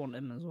Leeds want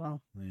him as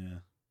well. Yeah,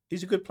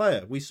 he's a good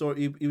player. We saw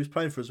he was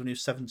playing for us when he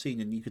was 17,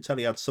 and you could tell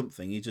he had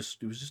something. He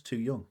was just too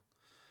young.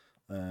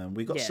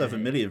 We got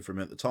 7 million from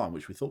him at the time,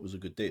 which we thought was a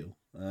good deal.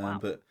 Wow.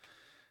 But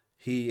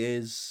he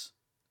is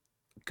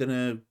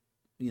gonna,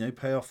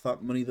 pay off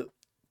that money that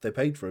they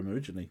paid for him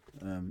originally.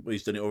 Well,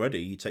 he's done it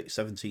already. He takes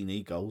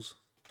 17 goals.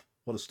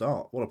 What a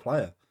start! What a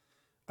player!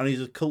 And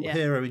he's a cult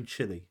hero in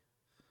Chile.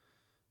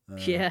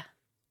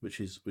 Which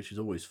is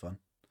always fun.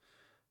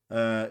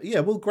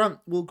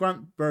 We'll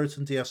grant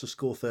Brereton Diaz to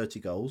score 30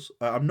 goals.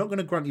 I'm not going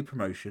to grant you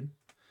promotion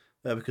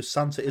because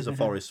Santa is a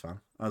Forest fan,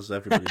 as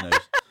everybody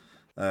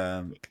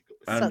knows.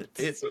 And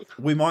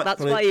we might.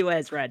 That's why he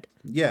wears red.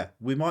 Yeah,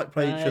 we might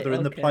play each other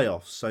in the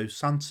playoffs. So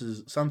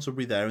Santa will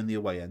be there in the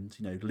away end,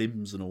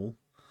 limbs and all.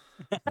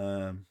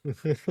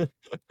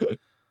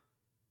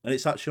 And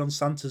it's actually on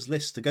Santa's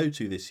list to go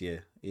to this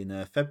year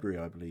in February,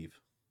 I believe.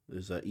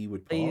 There's Ewood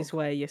Park. Please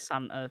wear your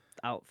Santa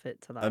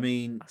outfit to that. I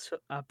mean,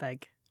 I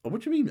beg.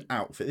 What do you mean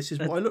outfit? This is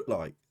what I look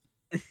like.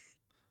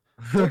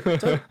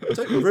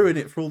 don't ruin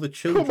it for all the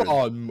children. Come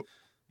on,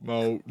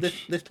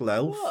 Mulch. Little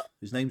elf. What?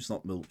 His name's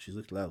not Mulch. He's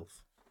Little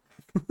Elf.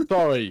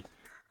 Sorry.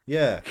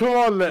 Yeah. Come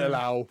on, little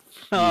elf.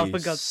 Oh, You for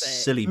God's sake.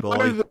 silly boy.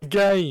 Know the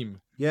game.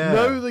 Yeah.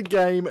 Know the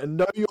game and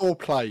know your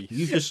place.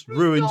 You just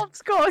ruined.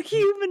 Dog's got a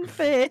human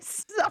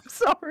face. I'm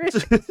sorry.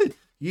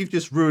 You've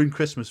just ruined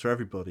Christmas for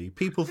everybody.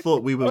 People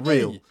thought we were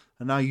real,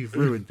 and now you've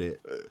ruined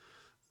it.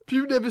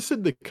 You've never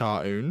seen the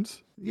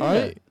cartoons, Yeah.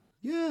 right?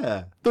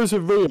 Yeah. Those are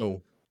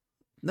real.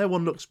 No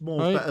one looks more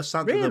Right. better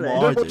Santa than Really?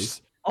 what I do.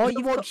 You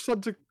don't watch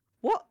Santa.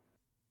 What?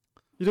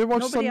 You don't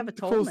watch Nobody Santa ever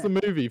told Claus me.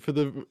 the movie for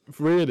the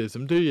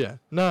realism, do you?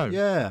 No.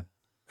 Yeah.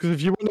 Because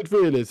if you wanted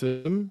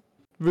realism,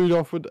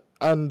 Rudolph would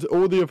and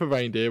all the other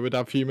reindeer would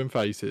have human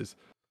faces.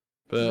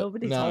 But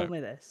Nobody no. told me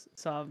this,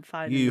 so I'm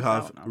finding You this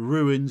have out now.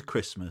 ruined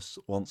Christmas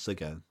once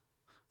again.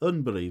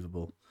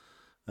 Unbelievable.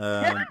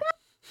 I've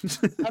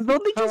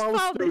only How just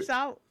else found do this we-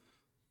 out.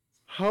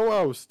 How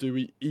else do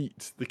we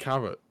eat the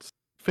carrots?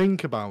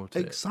 Think about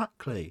it.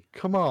 Exactly.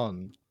 Come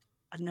on.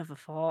 I never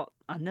thought.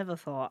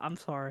 I'm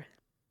sorry.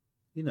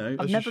 You know,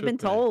 I've you never been should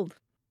be. told.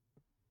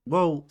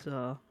 well,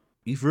 So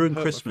you've ruined Hurt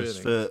my Christmas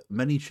for feelings.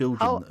 many children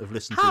How- that have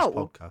listened how? to this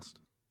podcast.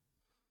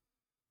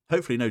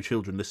 Hopefully, no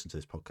children listen to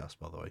this podcast,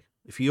 by the way.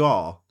 If you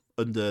are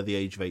under the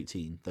age of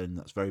 18, then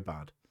that's very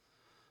bad.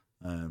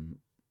 And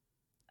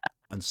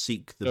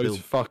seek the Go to build.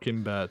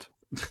 fucking bed.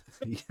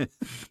 Yeah.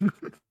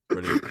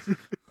 Brilliant.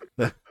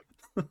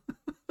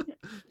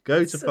 Go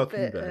to it's a fucking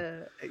bit,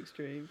 bed.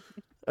 extreme.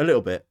 A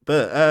little bit,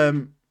 but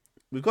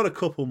we've got a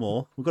couple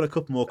more. We've got a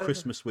couple more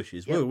Christmas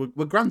wishes. yeah.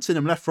 We're granting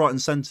them left, right, and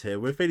centre here.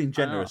 We're feeling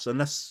generous,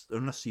 unless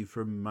you're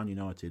from Man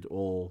United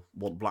or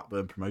want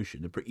Blackburn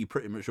promotion. You're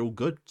pretty much all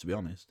good, to be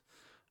honest.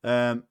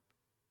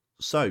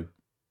 So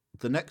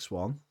the next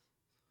one,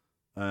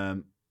 I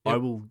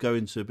will go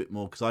into a bit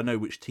more because I know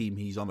which team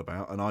he's on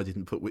about, and I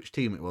didn't put which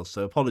team it was.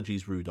 So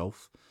apologies,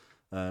 Rudolph.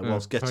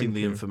 Whilst getting thank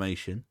the you.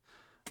 information,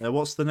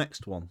 what's the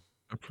next one?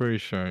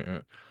 Appreciate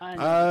it. I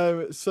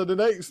know. So the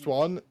next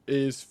one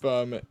is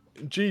from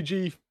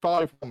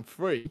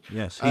GG513.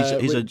 Yes,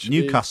 he's a which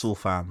Newcastle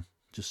fan.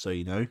 Just so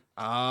you know.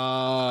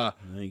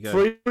 There you go.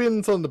 3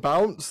 wins on the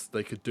bounce.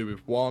 They could do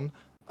with 1.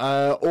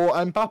 Or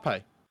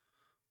Mbappe.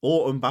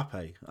 Or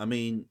Mbappe. I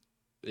mean,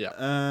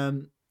 Yeah.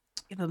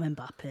 Give him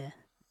Mbappe.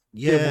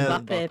 Yeah,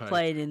 Mbappe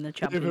playing in the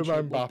Championship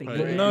would be Mbappe.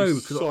 great. No,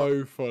 It's because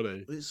so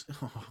funny. it's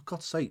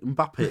God's sake,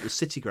 Mbappe at the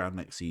City Ground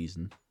next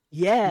season.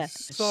 Yeah,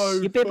 It's so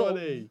you be able,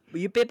 funny.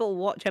 you be able to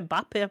watch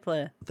Mbappe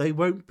play. They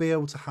won't be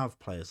able to have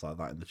players like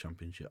that in the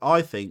Championship.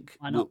 I think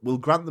Why not? we'll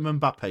grant them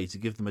Mbappe to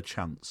give them a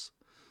chance.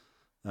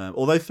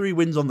 Although 3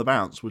 wins on the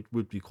bounce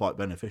would be quite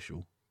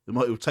beneficial. It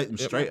would take them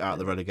straight out of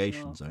the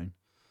relegation zone.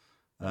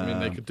 I mean,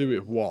 they could do it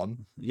with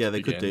one. Yeah,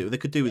 they could do. They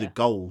could do with a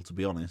goal, to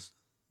be honest.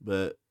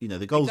 But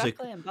the goals.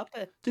 Exactly,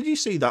 Mbappe. Did you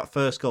see that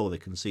first goal they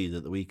conceded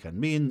at the weekend?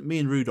 Me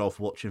and Rudolph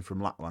were watching from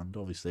Lapland,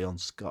 obviously on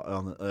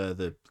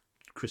the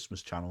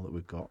Christmas channel that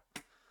we've got.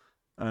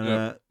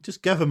 And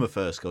just give them a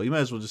first goal. You may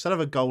as well just have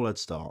a goal head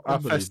start. A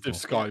festive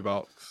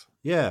skybox.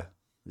 Yeah,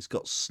 it's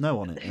got snow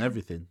on it and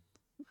everything.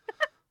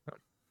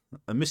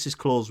 And Mrs.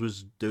 Claus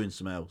was doing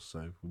some else,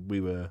 so we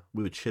were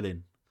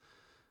chilling.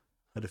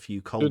 Had a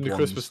few cold Doing ones. the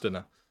Christmas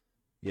dinner.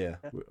 Yeah,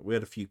 we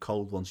had a few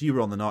cold ones. You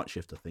were on the night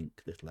shift, I think,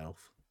 little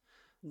elf.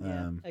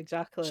 Yeah,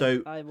 exactly.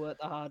 So I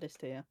worked the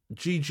hardest here.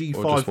 GG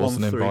Or just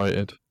wasn't 513.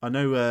 invited. I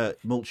know,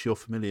 Mulch, you're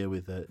familiar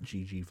with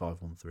GG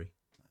 513.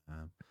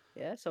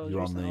 Yeah, so I was You're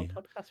on recently on the-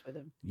 a podcast with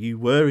him. You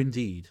were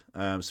indeed.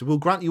 So we'll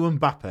grant you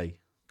Mbappe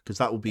because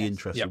that will be Yes.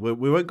 interesting. Yep.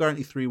 We won't grant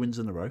you 3 wins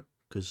in a row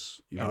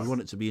because we Yes. want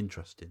it to be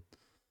interesting.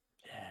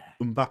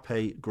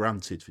 Mbappe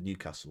granted for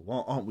Newcastle.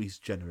 Aren't we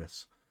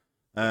generous?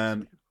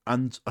 And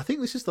I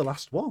think this is the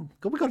last one.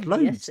 God, we got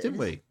loads, Yes, it didn't is.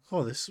 we?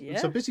 Oh, it's a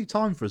Yeah. busy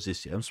time for us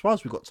this year. I'm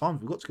surprised we've got time.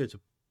 We've got to go to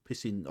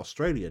pissing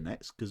Australia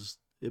next because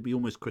it'll be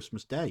almost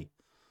Christmas Day.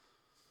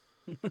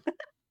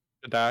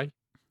 Good day.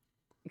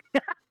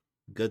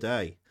 Good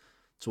day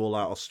to all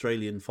our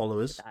Australian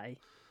followers. Die.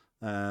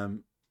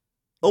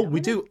 Oh, we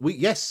do.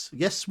 Yes,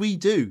 we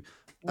do.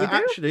 We do?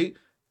 Actually,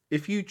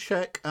 if you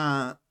check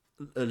our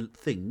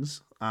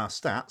things, our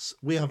stats,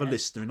 we have a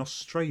listener in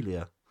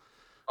Australia.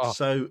 Oh,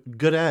 So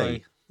good day.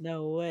 right.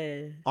 No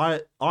way.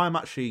 I'm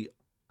actually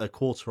a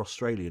quarter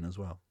Australian as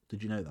well.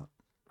 Did you know that?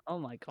 Oh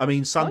my god. I mean, Oh,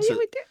 yeah, Santa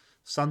we do.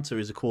 Santa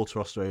is a quarter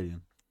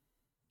Australian.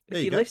 If There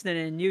you you're go. listening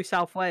in New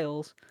South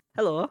Wales,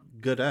 hello.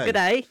 Good day. Good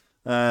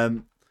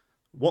day.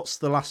 What's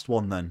the last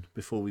one then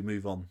before we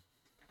move on?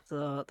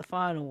 So the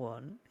final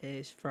one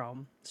is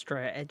from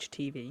Straight Edge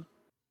TV,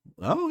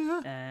 Oh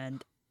yeah.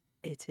 and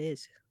it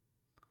is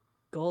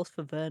goals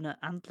for Werner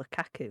and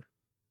Lukaku.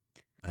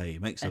 Hey,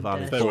 makes a And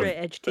valid They were Straight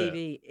point. Edge fit.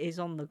 TV is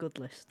on the good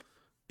list.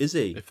 Is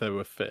he? If they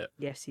were fit.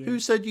 Yes, he Who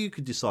is. said you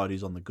could decide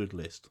who's on the good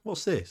list?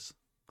 What's this?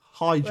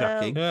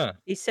 Hijacking. Yeah.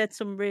 He said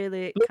some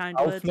really Look, kind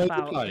Alf words made the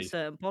about a play.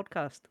 certain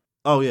podcast.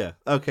 Oh yeah.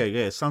 Okay.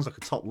 Yeah. Sounds like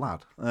a top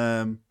lad.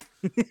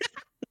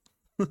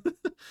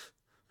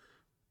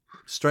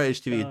 Straight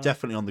Edge TV are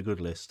definitely on the good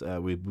list.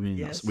 We mean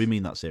Yes. we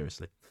mean that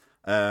seriously.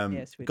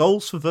 Yes, we do.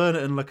 Goals for Werner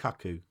and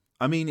Lukaku.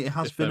 I mean, it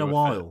has If they been a were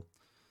while.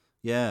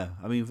 Yeah.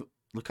 I mean,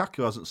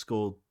 Lukaku hasn't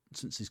scored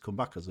since he's come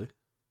back, has he?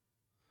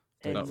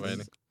 Not Since-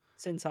 really.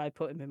 Since I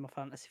put him in my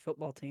fantasy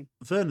football team.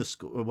 Werner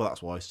scored. Well,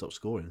 that's why he stopped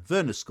scoring.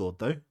 Werner scored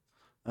though,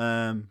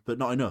 but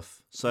not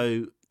enough.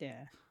 So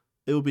Yeah.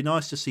 it would be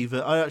nice to see.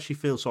 I actually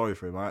feel sorry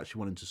for him. I actually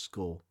want him to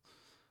score.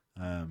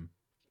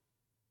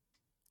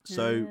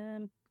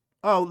 So.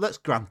 Oh, let's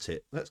grant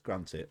it.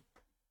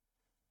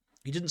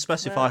 He didn't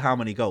specify Well, how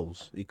many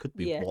goals. He could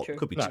be yeah, true.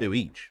 could be No. 2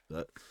 each,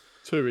 but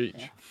 2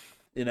 each.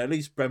 Yeah. at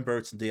least Brent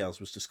Brereton Diaz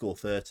was to score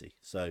 30.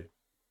 So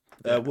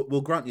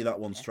we'll grant you that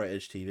one, Straight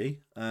Edge TV.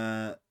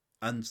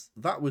 And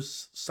that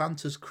was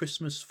Santa's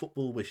Christmas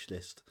football wish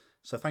list.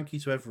 So thank you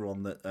to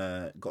everyone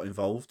that got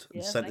involved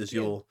and Yeah, sent thank us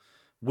you. your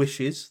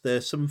wishes.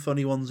 There's some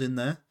funny ones in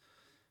there.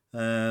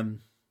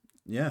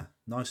 Yeah,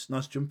 nice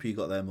jumper you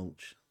got there,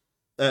 Mulch.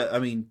 I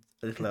mean,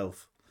 a little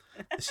elf.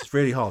 This is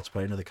really hard to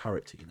play another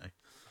character, you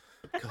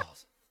know. God.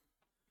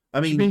 I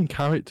What do you mean, mean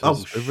characters? oh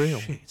They're real.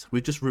 shit,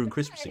 we've just ruined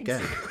Christmas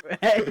again.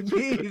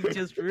 You've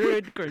just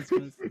ruined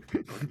Christmas.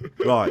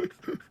 Right.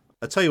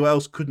 I tell you what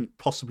else couldn't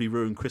possibly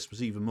ruin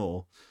Christmas even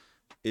more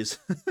is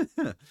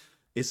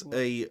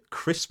a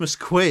Christmas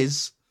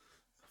quiz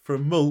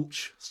from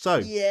Mulch. So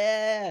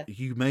Yeah.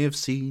 you may have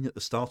seen at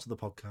the start of the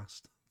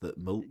podcast that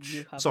Mulch,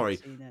 You haven't sorry,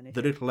 seen anything.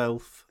 the little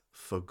elf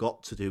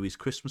forgot to do his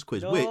Christmas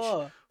quiz, which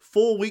No.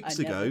 4 weeks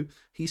I ago never-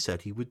 he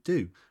said he would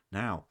do.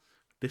 Now,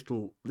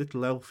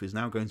 little elf is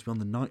now going to be on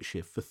the night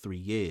shift for 3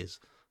 years,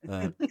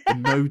 and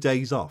no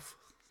days off.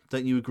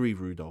 Don't you agree,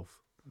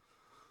 Rudolph?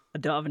 I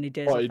don't have any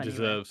days What off he anyway.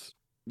 deserves.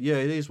 Yeah,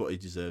 it is what he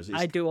deserves. It's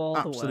I do all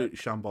the absolutely work.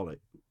 shambolic.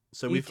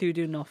 So You we've two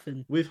do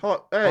nothing. hey,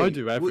 I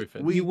do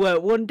everything. You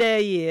work one day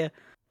a year,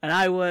 and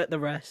I work the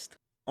rest.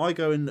 I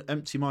go and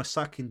empty my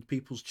sack in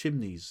people's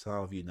chimneys.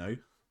 However, you know,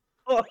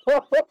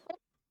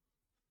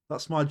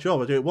 that's my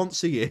job. I do it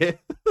once a year.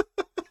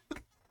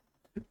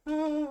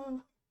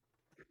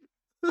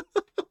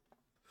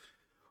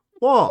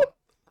 What?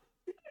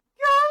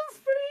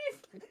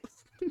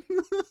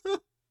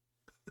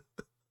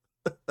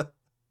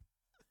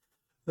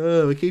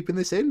 We're keeping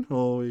this in,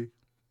 or we...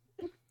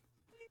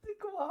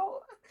 Go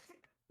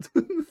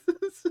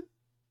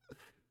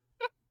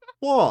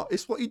What?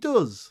 It's what he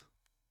does.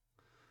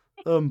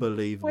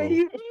 Unbelievable.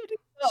 out.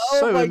 Oh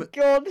So my im-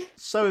 god.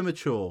 So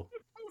immature.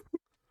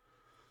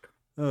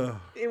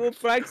 It was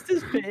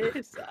Braxton's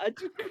face. I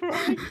just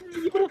cried.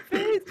 Your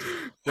face.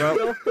 Well,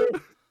 Your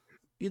face.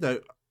 you know,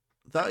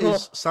 that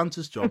is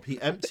Santa's job.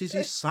 He empties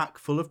his sack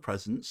full of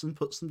presents and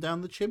puts them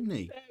down the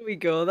chimney. There we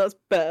go. That's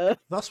better.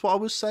 That's what I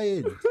was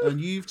saying,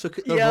 and you've took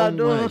it the Yeah, I wrong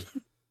know. way.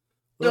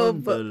 No,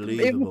 but it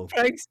Unbelievable. was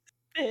Braxton's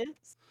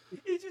face.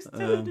 He just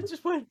turned and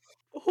just went,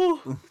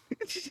 oh.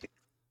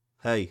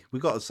 Hey,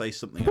 we've got to say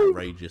something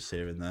outrageous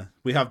here and there.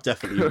 We've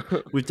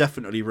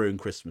definitely ruined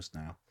Christmas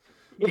now.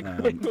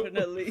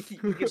 Definitely.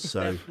 You can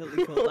so-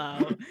 definitely cut that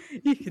out.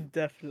 You can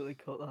definitely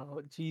cut that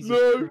out. Jesus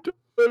No, Christ.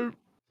 don't.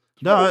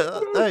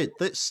 No, hey,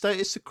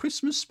 it's a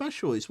Christmas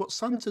special. It's what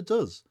Santa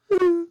does.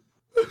 You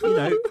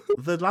know,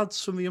 the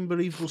lads from the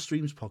Unbelievable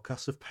Streams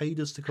podcast have paid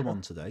us to come on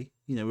today.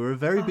 You know, we're a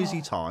very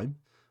busy time,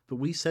 but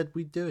we said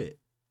we'd do it.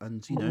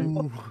 And, you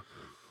know,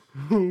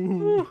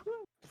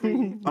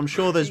 I'm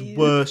sure there's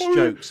worse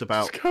jokes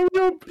about Carry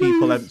on,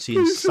 people please. emptying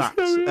Please, just sacks.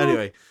 carry on.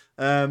 Anyway,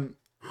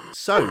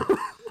 so,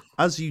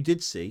 as you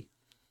did see,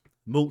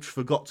 Mulch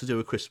forgot to do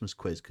a Christmas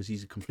quiz because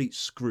he's a complete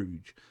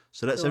Scrooge.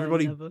 So let's No, I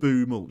everybody never.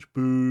 boo Mulch.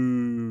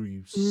 Boo,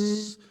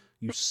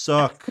 you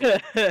suck.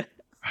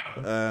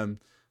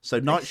 So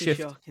night This is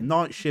shift, shocking.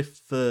 night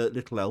shift for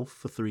Little Elf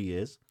for 3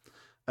 years.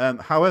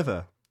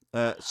 However,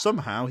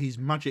 somehow he's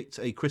magicked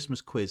a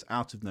Christmas quiz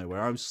out of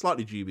nowhere. I'm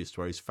slightly dubious to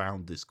where he's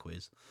found this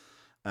quiz.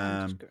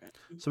 So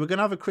we're going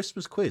to have a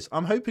Christmas quiz.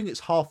 I'm hoping it's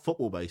half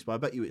football based, but I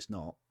bet you it's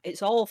not.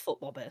 It's all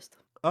football based.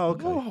 Oh,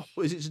 okay. Oh.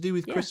 What is it to do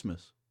with Yeah.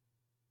 Christmas?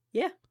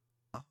 Yeah,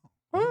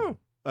 Oh,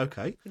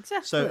 Okay.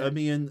 exactly. So are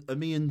me and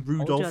Told you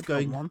Rudolph I'd got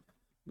going? one.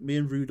 Me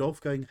and Rudolph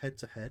going head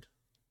to head?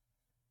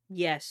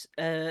 Yes.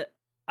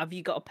 Have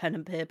you got a pen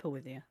and paper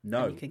with you?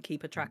 No. And you can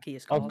keep a track of your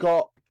scores.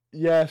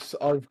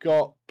 I've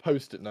got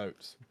post-it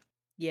notes.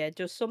 Yeah,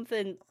 just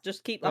something.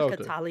 Just keep Oh, like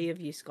a okay. tally of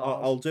your scores.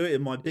 I'll do it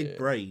in my big Yeah.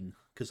 brain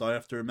because I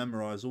have to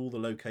memorize all the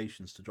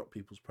locations to drop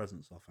people's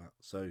presents off at.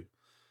 So,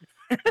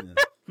 yeah.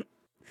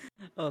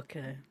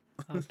 Okay.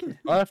 Okay.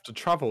 I have to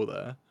travel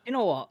there. You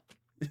know what?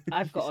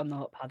 I've got a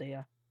notepad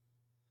here.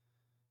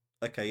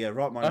 Okay, yeah,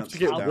 write my I have to answers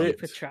get I'll down.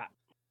 keep a track.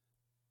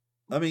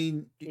 I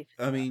mean, Keep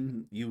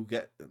you'll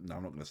get. No,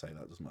 I'm not going to say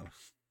that. Doesn't matter.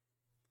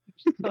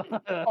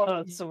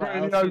 Somewhere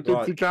Really else. hoping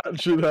Right. to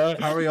catch you there.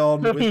 Carry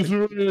on I with was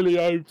the, really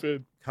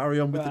hoping. carry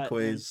on with the Right,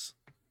 quiz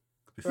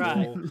before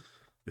Right.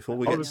 before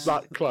we I get. was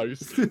that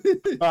close. Come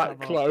That on.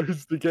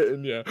 close to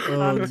getting you.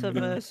 Santa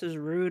versus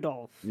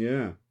Rudolph.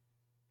 Yeah.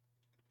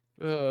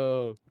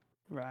 Oh,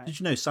 Right. Did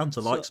you know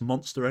Santa So- likes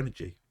Monster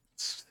Energy?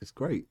 It's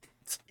great.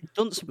 It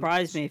doesn't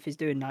surprise me if he's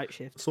doing night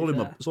shift. It's to all be in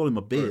my fair. it's all in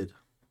my beard.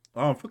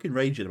 Oh, I'm fucking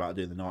raging about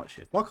doing the night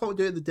shift. Why can't we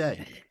do it in the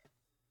day?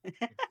 It's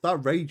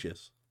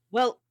outrageous.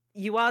 Well,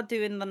 you are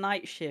doing the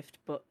night shift,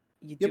 but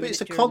you Yeah, doing but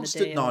it's it a during the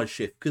constant day night or-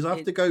 shift because I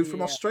have to go from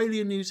yeah.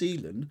 Australia, New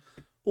Zealand,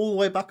 all the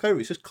way back over.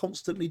 It's just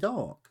constantly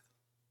dark.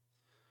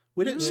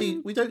 We don't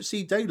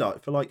see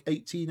daylight for like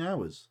 18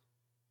 hours.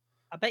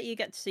 I bet you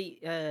get to see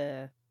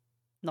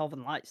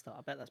Northern Lights though.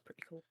 I bet that's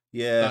pretty cool.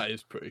 Yeah, that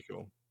is pretty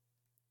cool.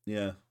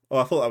 yeah. Oh,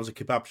 I thought that was a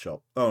kebab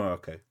shop. Oh,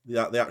 okay.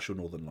 The actual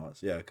Northern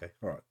Lights. Yeah, okay.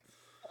 All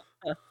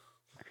right.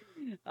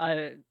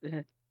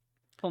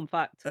 Fun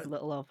fact: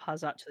 Little Elf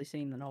has actually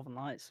seen the Northern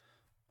Lights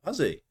Has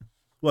he?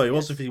 Well, he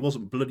was Yes. if he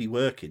wasn't bloody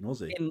working, was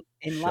he?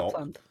 in Shock.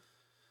 Lapland.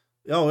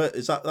 Oh,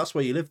 is that's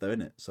where you live, though,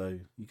 isn't it? So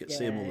you get to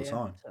see him all the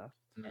time. So,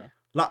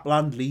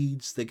 Lapland,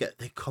 Leeds, they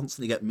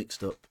constantly get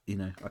mixed up. You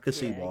know, I can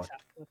see yeah, why.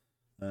 Exactly.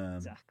 Um,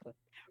 Exactly.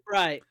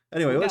 Right.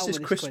 Anyway, we'll what's get on this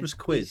with Christmas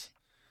quiz?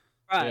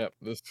 Right. Yep.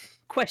 This.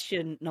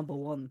 Question number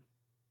 1.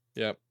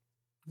 Yep.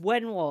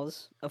 When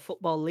was a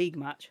football league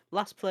match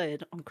last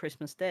played on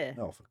Christmas Day?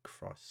 Oh, for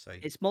Christ's sake!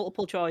 It's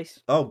multiple choice.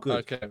 Oh, good.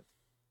 Okay.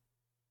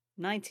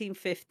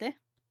 1950,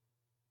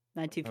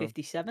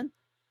 1957,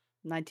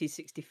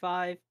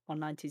 1965, or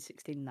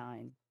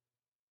 1969.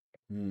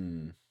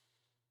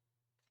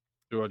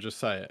 Do I just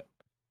say it?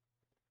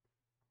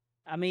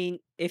 I mean,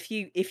 if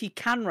you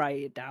can write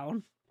it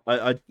down,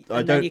 I and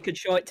then don't. you could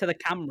show it to the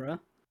camera,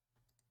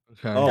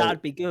 Okay. Oh.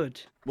 that'd be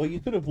good. Well, you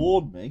could have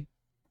warned me.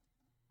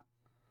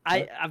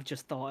 I've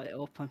just thought it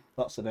up.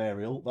 That's an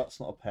aerial. That's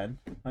not a pen.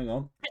 Hang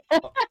on.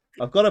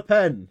 I've got a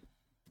pen,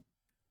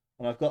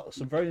 and I've got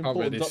some very Can't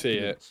important really see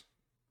it. documents.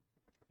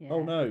 Yeah,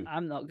 Oh, no.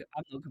 I'm not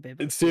gonna be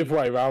able. It's to the see other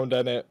way round,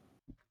 isn't it?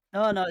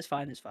 No, it's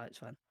fine. It's fine.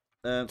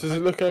 Does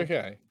it look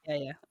okay?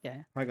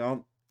 Yeah. Hang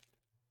on.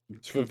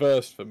 It's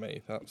reversed for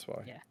me. That's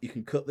why. Yeah. You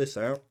can cut this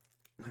out.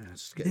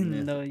 Just get in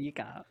there. No, you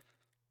can't.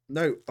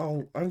 No.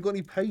 Oh, I haven't got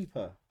any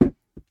paper.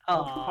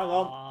 Oh, hang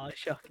on.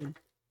 Shocking.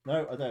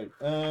 No, I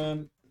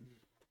don't.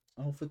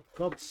 Oh, for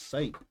God's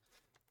sake.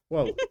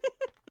 Well,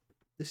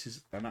 this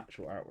is an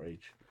actual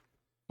outrage.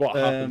 What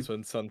Um, happens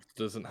when Santa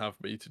doesn't have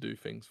me to do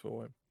things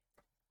for him?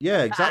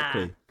 Yeah,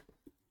 exactly.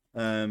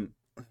 I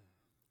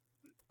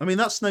mean,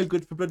 that's no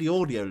good for bloody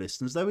audio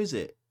listeners, though, is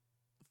it?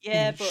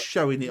 Yeah, but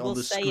showing it on we'll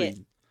the say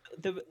screen.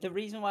 the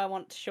reason why I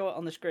want to show it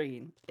on the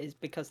screen is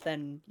because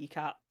then you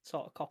can't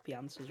sort of copy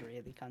answers,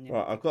 really, can you?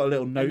 Right, I've got a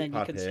little and then you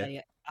notepad can here. say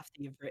it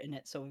after you've written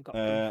it. So we've got.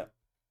 Uh,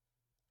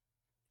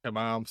 Yeah,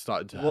 my arm's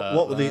starting to what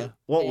hurt.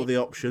 were the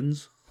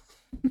options?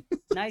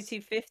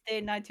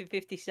 1950,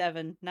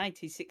 1957,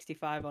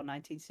 1965, or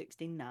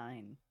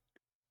 1969?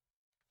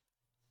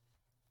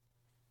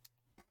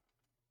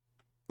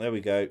 There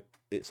we go.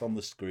 It's on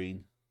the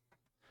screen.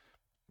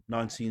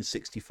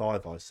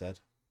 1965, I said.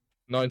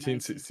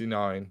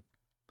 1969.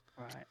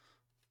 Right.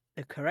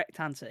 The correct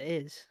answer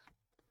is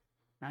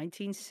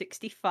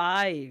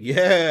 1965.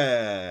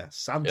 Yeah,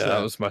 Santa. Yeah,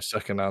 that was my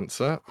second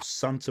answer.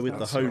 Santa with the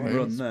That's home right.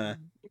 run there.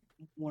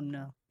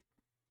 1-0.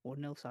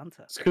 1-0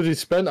 Santa. It's because he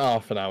spent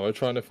half an hour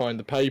trying to find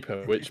the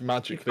paper which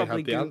magically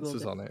probably had the Googled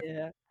answers it, on it.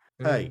 Yeah.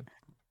 Hey,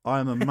 I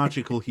am a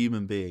magical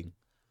human being.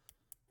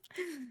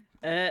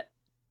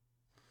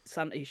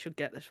 Santa, you should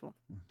get this one.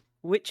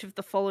 Which of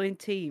the following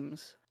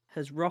teams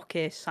has Roque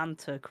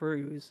Santa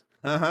Cruz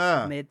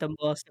Aha, made the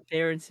most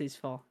appearances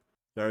for?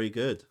 very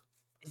good.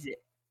 Is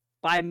it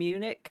Bayern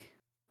Munich,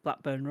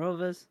 Blackburn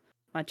Rovers,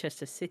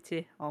 Manchester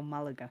City, or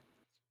Malaga?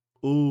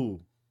 Ooh,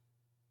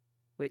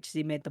 Which has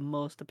he made the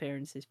most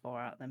appearances for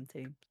out of them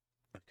teams?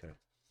 okay.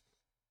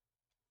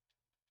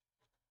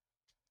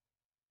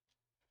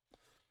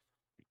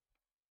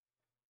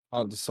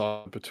 Can't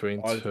decide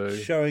between I'm two.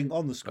 showing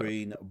on the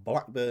screen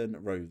Blackburn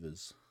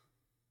Rovers.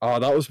 Oh,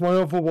 that was my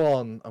other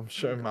one. I'm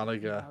showing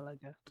Malaga.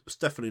 It's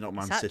definitely not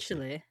Man It's City.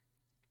 actually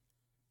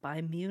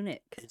Bayern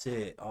Munich. Is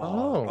it? I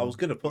Oh. was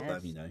going to put them,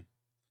 Yes. you know.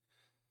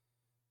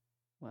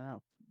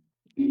 Well,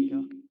 there you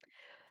go.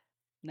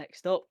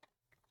 Next up,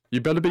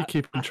 You better be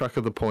keeping track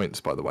of the points,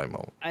 by the way,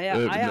 Mo. I am.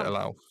 Little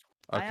Alf.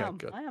 I Okay, am.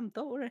 good. I am.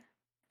 Don't worry.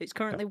 It's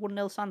currently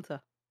 1-0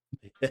 Santa.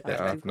 Yeah,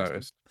 That's I've two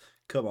noticed.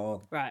 Come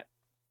on. Right.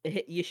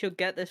 You should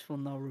get this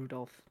one though,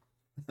 Rudolph.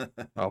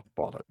 Oh,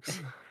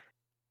 bollocks.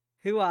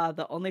 Who are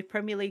the only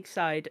Premier League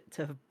side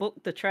to have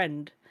bucked the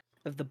trend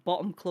of the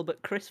bottom club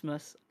at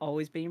Christmas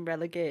always being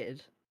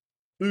relegated?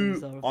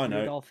 So I know.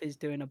 Rudolph is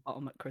doing a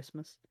bottom at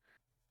Christmas.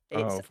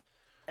 Oh,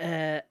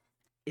 It's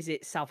is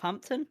it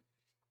Southampton,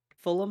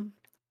 Fulham,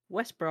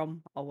 West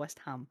Brom, or West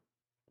Ham?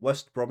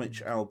 West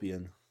Bromwich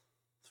Albion.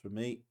 For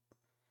me.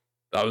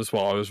 that was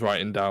what I was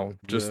writing down,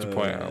 just to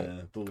point out.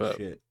 Yeah,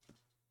 bullshit.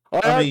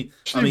 I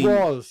mean,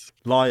 was.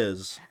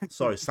 Liars.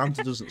 Sorry,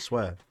 Santa doesn't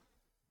swear.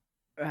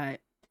 Right.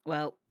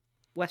 Well,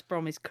 West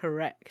Brom is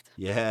correct.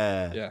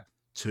 Yeah. Yeah.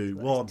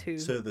 2-1 two.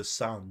 to the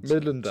Santa.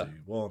 Midlander.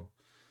 2-1.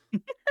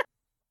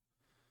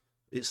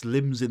 It's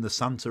limbs in the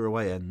Santa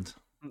away end.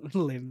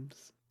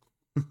 Limbs.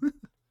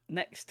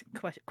 Next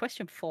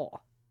question 4.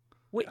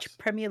 Which Yes.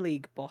 Premier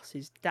League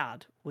boss's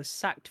dad was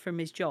sacked from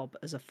his job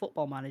as a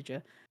football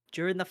manager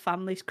during the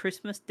family's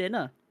Christmas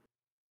dinner?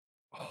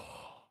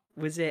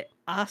 Was it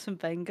Arsene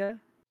Wenger,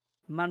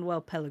 Manuel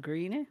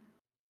Pellegrini,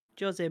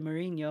 Jose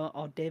Mourinho,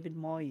 or David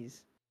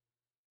Moyes?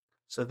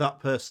 So that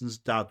person's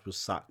dad was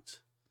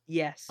sacked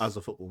Yes. as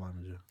a football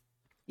manager.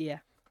 Yeah.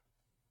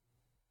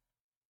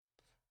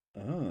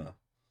 Ah,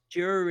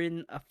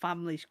 During a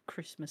family's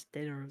Christmas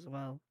dinner as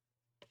well.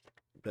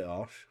 bit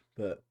harsh.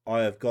 But I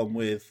have gone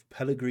with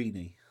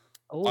Pellegrini.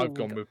 Oh, I've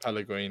gone with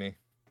Pellegrini.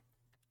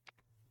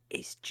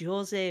 It's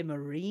Jose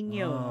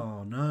Mourinho.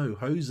 Oh, no.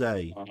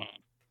 Jose.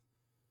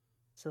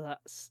 So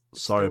that's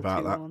Sorry still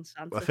about that. 2-1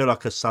 Santa. I feel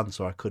like as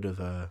Santa, I could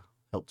have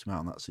helped him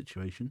out in that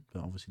situation,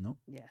 but obviously not.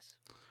 Yes.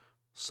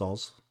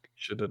 Soz.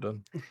 Should have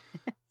done.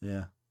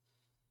 Yeah.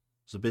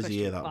 It's a busy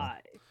year, that one.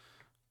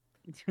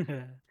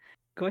 one.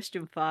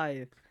 Question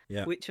 5.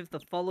 Yeah. Which of the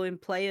following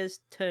players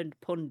turned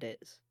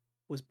pundits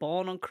was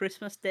born on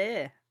Christmas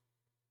Day?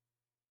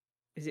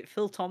 Is it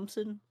Phil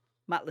Thompson,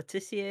 Matt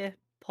Letizia,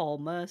 Paul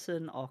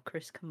Merson, or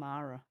Chris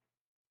Kamara?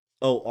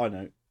 Oh, I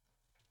know.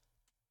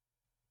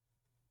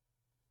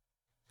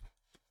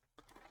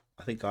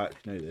 I think I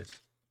actually know this.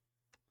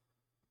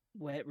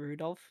 Wait,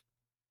 Rudolph.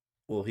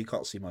 Well, he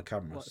can't see my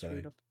camera, What's so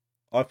Rudolph?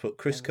 I put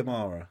Chris Yeah,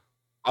 Kamara.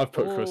 I've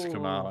put Chris Oh.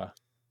 Kamara.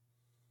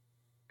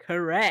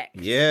 Correct.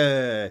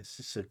 Yes,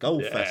 it's a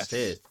goal fest Yes.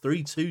 here.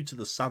 3-2 to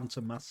the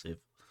Santa Massive.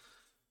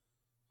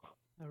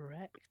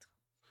 Correct.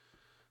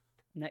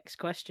 Next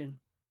question.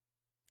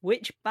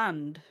 Which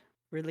band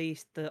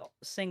released the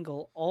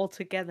single All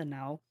Together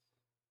Now,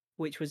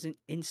 which was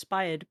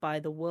inspired by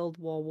the World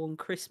War I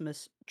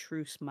Christmas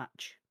truce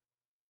match?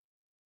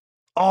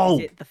 Oh,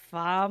 Is it The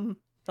Farm,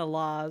 The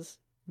Lars,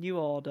 New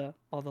Order,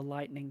 or The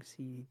Lightning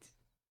Seeds?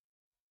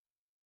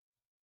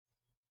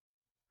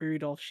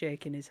 Rudolph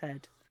shaking his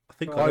head. I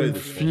think I Right. know I'm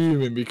this one.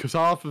 fuming because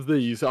half of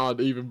these aren't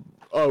even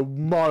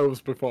miles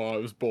before I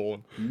was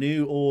born.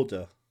 New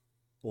Order.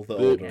 Or the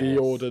The, Order. the Yes.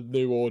 order,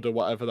 new order,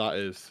 whatever that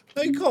is.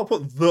 They can't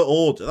put the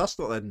Order. That's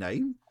not their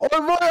name. Oh,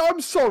 right, I'm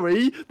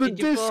sorry. The Did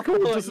you both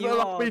Discord put doesn't New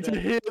allow me to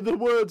Order? hear the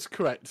words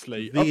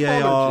correctly.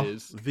 VAR.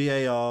 Apologies.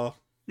 VAR.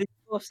 Did you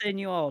both say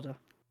New Order?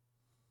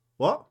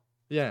 What?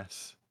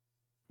 Yes.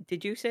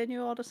 Did you say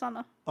New Order,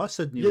 Santa? I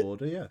said New Yeah.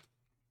 Order, yeah.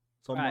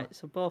 It's on Right,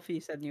 so both of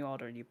you said New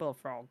Order and you're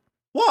both wrong.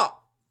 What?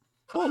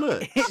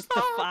 Bollocks. It's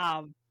The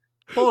Farm.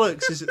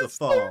 Bollocks is it the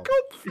farm?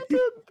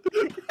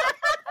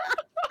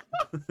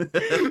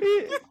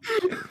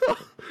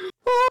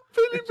 Oh,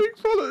 Billy Big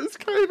Bollocks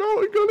came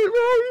out and got it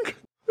wrong.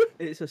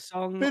 It's a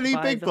song Billy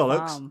by Big The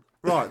Bollocks. Farm.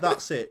 Right,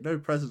 that's it. No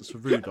presents for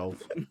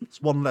Rudolph.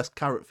 It's one less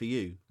carrot for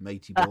you,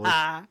 matey boy.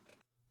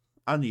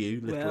 And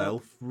you, little Well,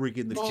 elf,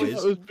 rigging the Oh,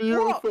 quiz. that was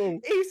beautiful.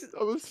 What?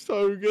 That was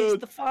so It's good.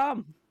 The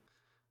Farm.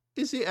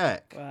 Is it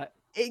Eck?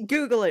 Right.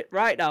 Google it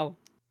right now.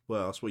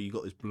 Well, that's where you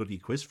got this bloody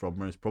quiz from,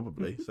 most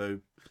probably. So,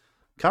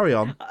 carry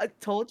on. I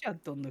told you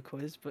I'd done the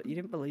quiz, but you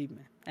didn't believe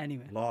me.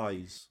 Anyway.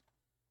 Lies.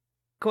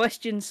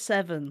 Question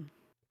 7.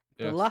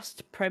 The Yes.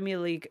 last Premier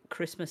League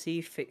Christmas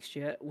Eve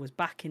fixture was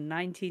back in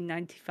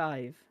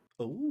 1995.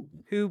 Oh.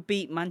 Who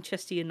beat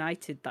Manchester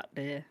United that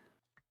day?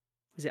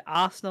 Was it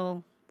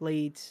Arsenal,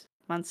 Leeds,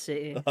 Man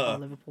City, or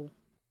Liverpool?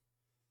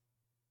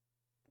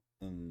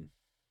 I'm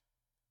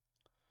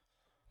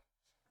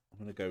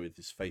going to go with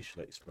this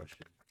facial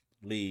expression.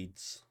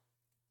 Leeds.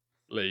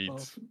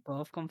 Leeds.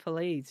 Both gone for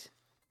Leeds.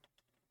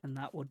 And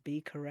that would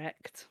be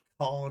correct.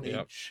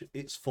 Carnage.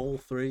 It's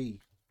 4-3.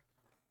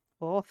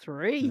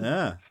 4-3.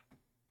 Yeah.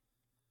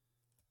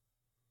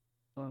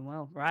 Going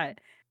well. Right.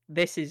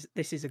 This is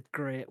a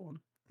great one.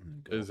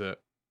 Is it?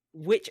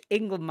 Which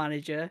England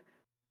manager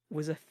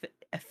was a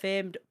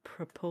famed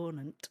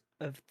proponent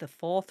of the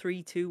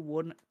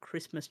 4-3-2-1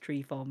 Christmas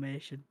tree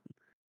formation?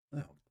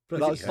 Oh, Was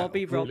bloody it hell.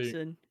 Bobby brilliant.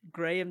 Robson,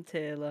 Graham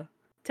Taylor,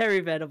 Terry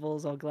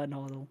Venables, or Glenn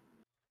Hoddle?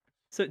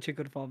 Such a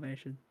good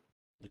formation.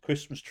 The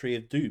Christmas Tree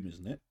of Doom,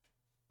 isn't it?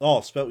 Oh,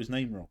 I spelt his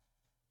name wrong.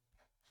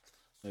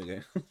 There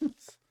we go.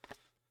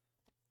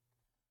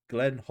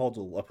 Glenn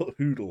Hoddle. I put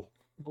Hoodle.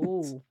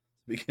 Oh,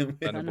 Begin with.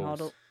 Glenn Venables.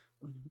 Hoddle.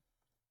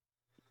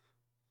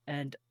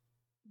 And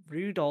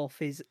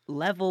Rudolph is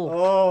level.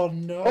 Oh,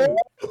 no.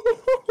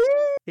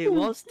 It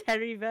was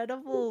Terry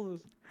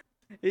Venables.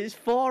 It's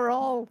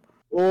 4-all.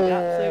 Oh,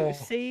 Absolute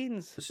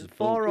scenes. This is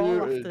 4-all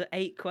bullshit. after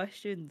 8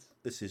 questions.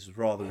 This is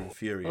rather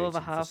infuriating Over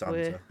for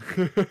halfway.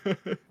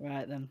 Santa.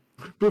 Right then.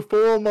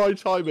 Before my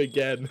time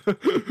again.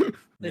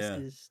 This Yeah.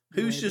 is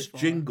Who's way just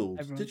before jingled?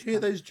 everyone's Did you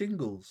hear time. those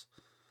jingles?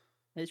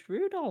 It's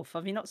Rudolph.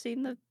 Have you not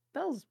seen the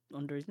bells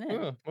under his name?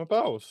 Yeah, my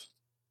bells.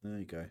 There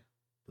you go.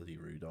 Bloody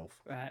Rudolph.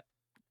 Right.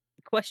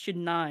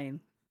 Question 9.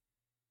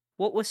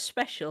 What was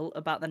special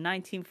about the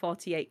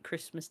 1948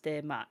 Christmas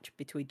Day match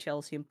between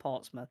Chelsea and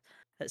Portsmouth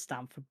at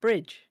Stamford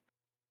Bridge?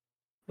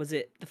 Was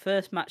it the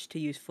first match to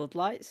use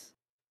floodlights?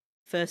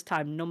 First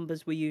time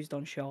numbers were used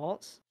on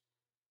shorts?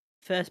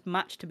 First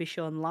match to be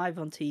shown live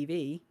on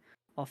TV?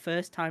 Or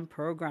first time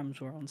programs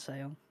were on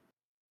sale?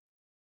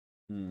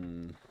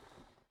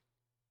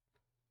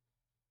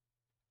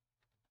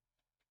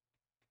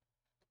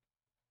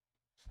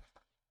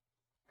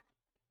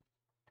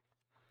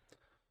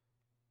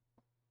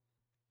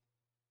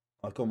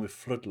 I've gone with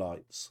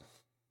floodlights.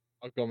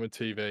 I've gone with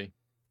TV.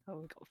 Oh,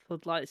 we've got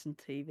floodlights and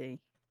TV.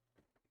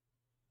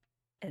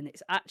 And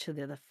it's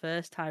actually the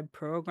first time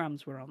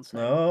programs were on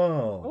sale.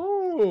 Oh.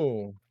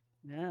 Oh.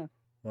 Yeah,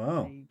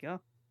 Wow. there you go.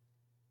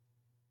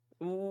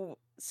 Ooh,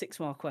 6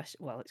 more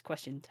questions. Well, it's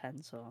question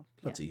 10, so.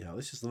 Yeah. Bloody hell.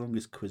 This is the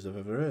longest quiz I've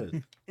ever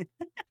heard.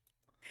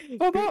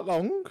 Not that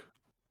long.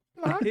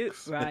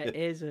 Max. Right,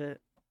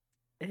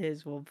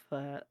 here's one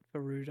for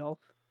Rudolph.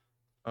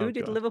 Oh, Who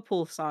did God.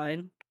 Liverpool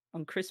sign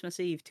on Christmas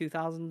Eve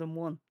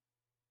 2001?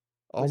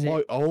 Oh was my!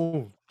 it-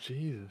 Oh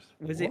Jesus!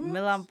 Was it What?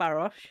 Milan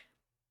Baros,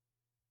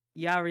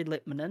 Yari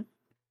Litmanen,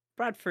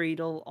 Brad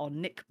Friedel, or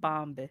Nick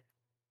Barmby?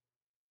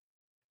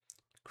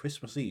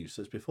 Christmas Eve,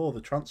 so it's before the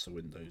transfer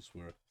windows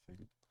were a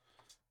thing.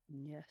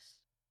 Yes.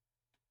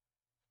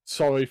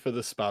 Sorry for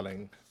the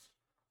spelling.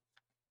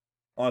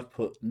 I've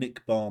put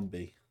Nick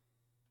Barmby.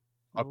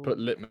 I put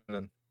Oh,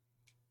 Litmanen.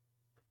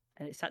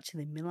 and it's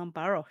actually Milan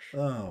Baros.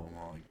 Oh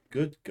my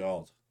good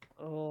God.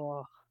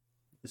 Oh,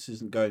 This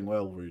isn't going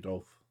well,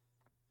 Rudolph.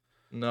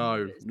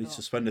 No. it's We need not.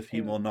 to spend a few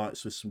Anyway. more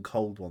nights with some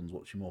cold ones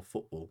watching more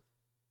football.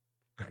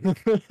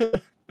 Some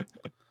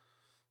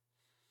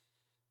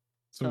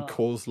So-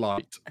 Coors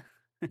Light.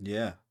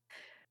 Yeah.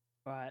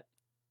 Right.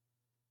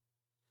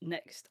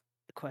 Next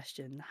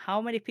question.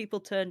 How many people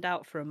turned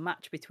out for a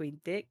match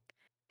between Dick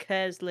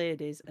Kerr's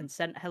Ladies and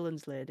St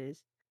Helens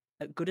Ladies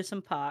at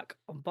Goodison Park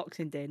on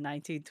Boxing Day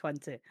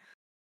 1920?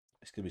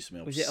 It's going to be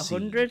something Was it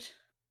obscene. 100,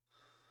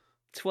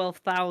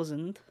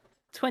 12,000,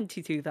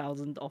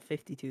 22,000, or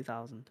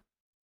 52,000?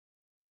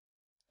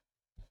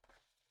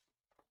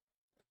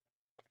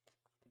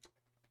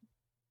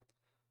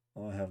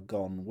 I have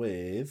gone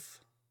with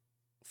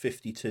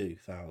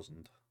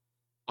 52,000.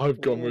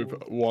 I've gone with Ooh.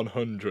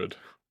 100.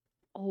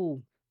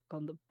 Oh,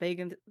 gone the big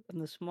and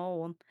the small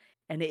one.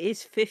 And it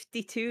is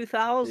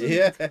 52,000.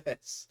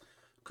 Yes.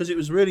 Because it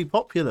was really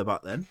popular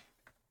back then.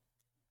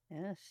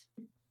 Yes.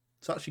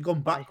 It's actually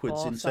gone By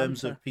backwards far, in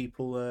terms Santa. of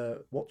people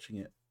watching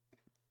it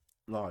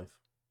live.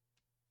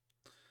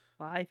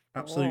 5-4.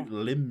 Absolute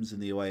limbs in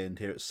the away end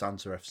here at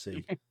Santa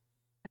FC.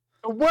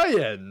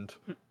 Away end.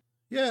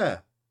 Yeah.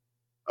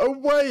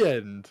 Away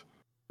end.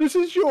 This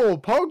is your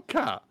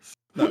podcast.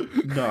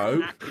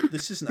 No,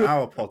 this isn't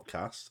our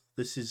podcast.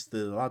 This is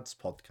the lads'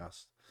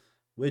 podcast.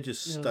 We're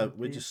just Oh,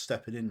 we're dear. just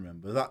stepping in.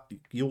 Remember that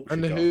Yorkshire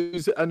And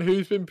guy.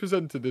 who's been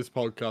presented this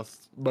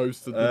podcast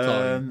most of the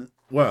time?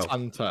 Well,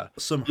 Santa.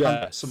 some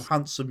yes. some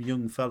handsome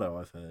young fellow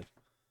I've heard.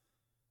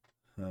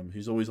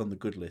 who's always on the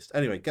good list.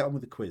 Anyway, get on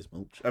with the quiz,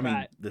 Mulch. I mean,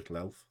 Right. Little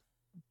Elf.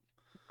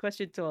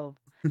 Question 12.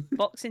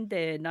 Boxing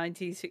Day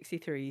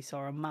 1963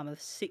 saw a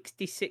mammoth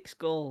 66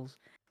 goals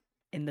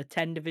in the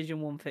 10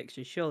 Division 1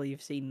 fixtures. Surely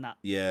you've seen that.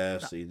 Yeah,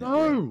 I've seen it. Yeah.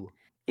 No.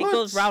 It What?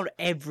 goes round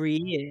every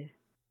year.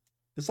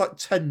 It's like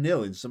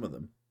 10-0 in some of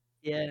them.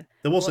 Yeah.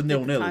 There was What a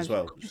did the 0-0 Times as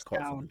well, put which is this quite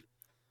down? funny.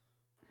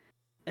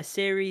 A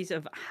series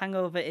of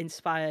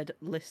hangover-inspired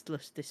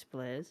listless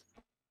displays.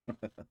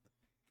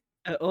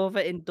 An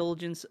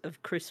overindulgence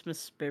of Christmas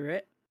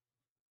spirit.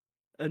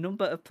 A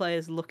number of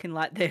players looking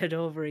like they had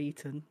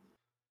overeaten.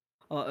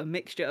 Or a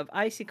mixture of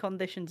icy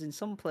conditions in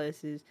some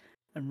places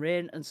and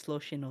rain and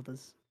slush in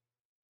others.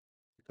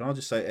 Can I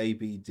just say A,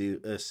 B, D,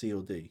 C,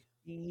 or D?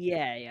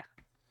 Yeah.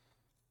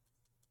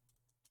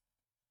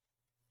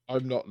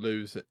 I'm not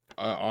losing.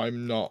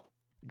 I'm not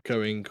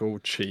going all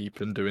cheap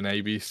and doing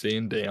A, B, C,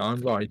 and D.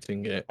 I'm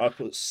writing it. I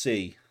put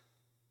C.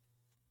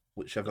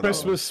 Whichever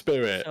Christmas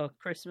spirit. So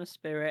Christmas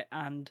spirit,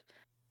 and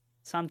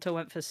Santa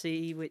went for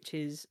C, which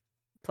is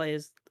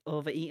players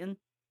overeaten,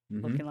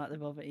 that one. looking like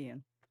they've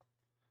overeaten.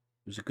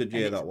 It was a good And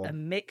year, it's that a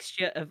one.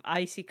 mixture of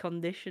icy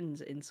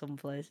conditions in some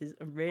places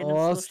and rain Oh,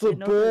 and that's slush the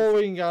in others.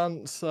 boring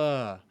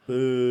answer.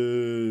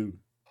 Boo.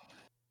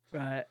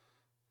 Right.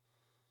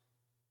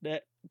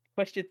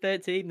 Question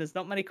 13. There's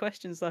not many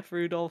questions left,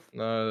 Rudolph.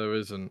 No, there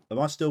isn't. Am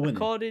I still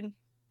winning?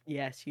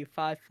 Yes, you're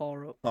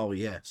 5-4 up. Oh,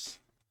 yes.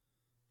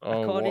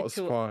 Oh, According what a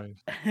to-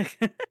 surprise.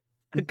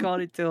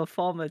 According to a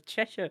former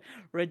Cheshire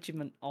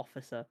Regiment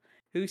officer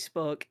who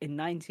spoke in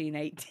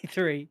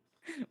 1983,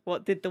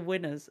 what did the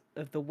winners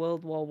of the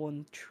World War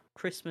I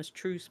Christmas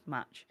truce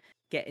match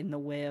get in the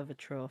way of a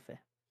trophy?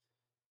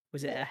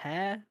 Was it a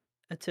hare,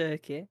 a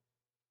turkey,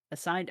 a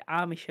signed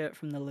army shirt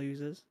from the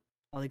losers,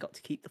 or they got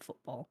to keep the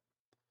football?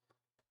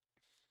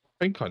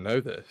 I think I know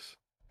this.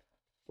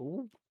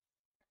 Ooh.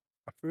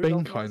 I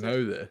Rudolph think I knows it.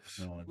 know this.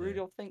 No idea.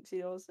 Rudolph thinks he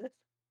knows this.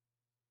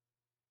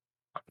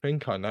 I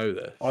think I know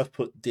this. I've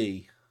put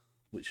D,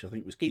 which I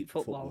think was keep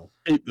football.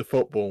 Keep the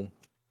football.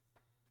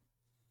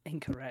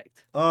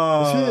 Incorrect.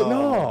 Oh. Is it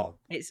not?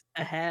 It's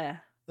a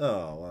hare.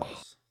 Oh,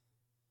 that's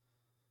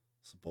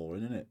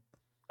boring, isn't it?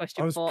 I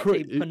Question was 14.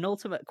 pretty-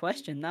 Penultimate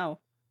question now.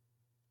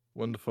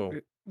 Wonderful.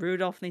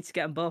 Rudolph needs to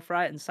get them both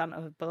right and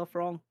Santa both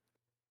wrong.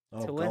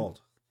 Oh, To win. God.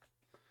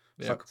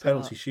 It's Yeah. like a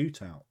penalty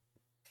shootout.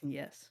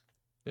 Yes.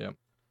 Yeah.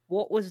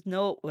 What was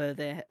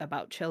noteworthy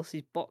about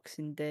Chelsea's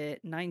Boxing Day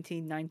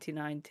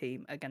 1999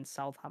 team against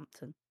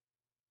Southampton?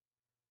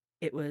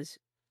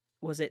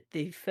 Was it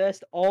the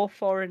first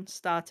all-foreign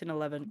starting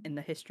 11 in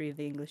the history of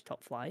the English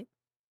top flight?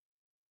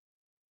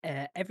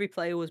 Every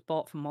player was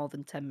bought for more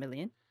than 10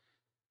 million.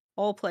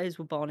 All players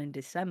were born in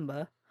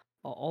December,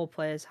 or all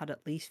players had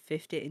at least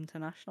 50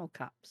 international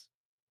caps.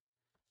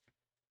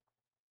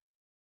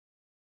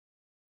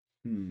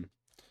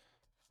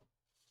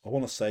 I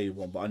want to say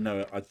one, but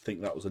I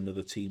think that was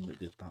another team that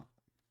did that.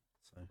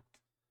 So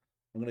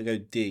I'm going to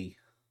go D.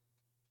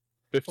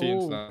 50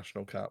 Oh.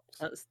 international caps.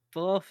 That's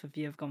both of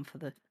you have gone for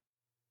the.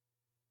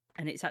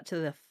 And it's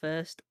actually the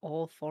first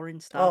all-foreign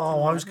starting.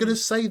 Oh, I was 11. going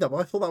to say that, but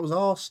I thought that was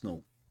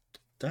Arsenal.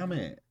 Damn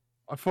it.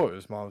 I thought it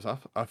was miles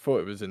off. I thought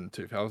it was in the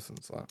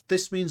 2000s. That.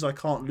 This means I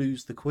can't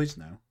lose the quiz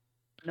now.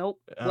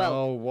 Nope. Well,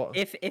 Oh, what?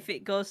 if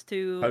it goes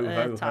to Ho, a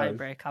ho, ho.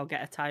 tiebreak, I'll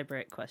get a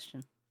tiebreak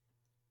question.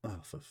 Oh,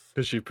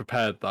 Because you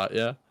prepared that,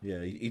 yeah?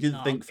 yeah, he didn't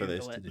No, think I'll for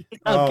this, Google did it. he?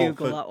 I'll Oh,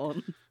 Google that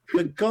one.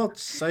 For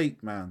God's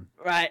sake, man.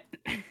 Right.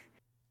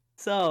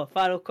 So,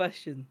 final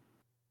question.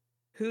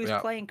 Whose Yeah.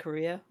 playing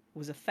career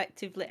was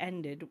effectively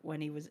ended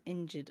when he was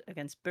injured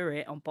against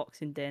Bury on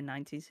Boxing Day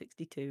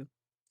 1962?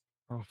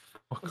 Oh,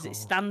 fuck Was it off.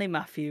 Stanley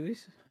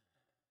Matthews,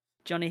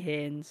 Johnny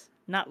Haynes,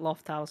 Nat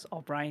Lofthouse,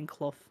 or Brian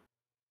Clough?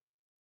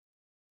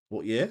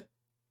 What year?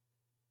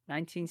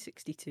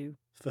 1962.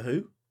 For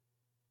who?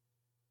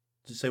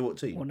 Did it say what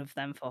team? One of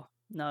them for.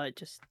 No, it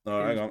just.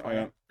 Oh, whose hang on.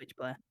 player, Which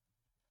player?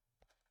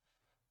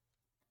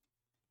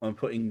 I'm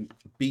putting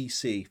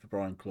BC for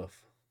Brian Clough.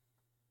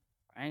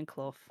 Brian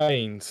Clough.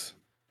 Haynes.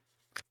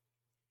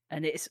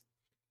 And it's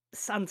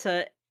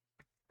Santa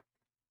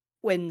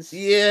wins. 6-4.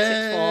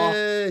 Yeah,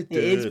 It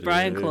is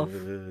Brian Clough.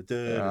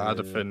 Yeah, I had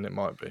a feeling it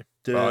might be.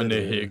 But I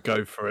knew he'd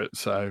go for it,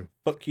 so.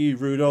 Fuck you,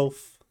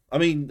 Rudolph. I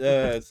mean,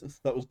 that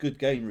was good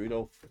game,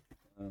 Rudolph.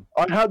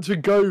 I had to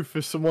go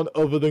for someone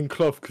other than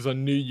Clough because I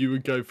knew you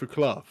would go for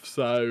Clough,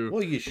 so.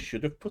 Well, you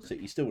should have put it.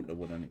 You still wouldn't have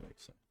won anyway.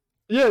 So.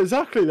 Yeah,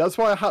 exactly. That's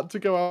why I had to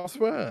go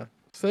elsewhere.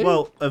 See?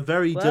 Well, a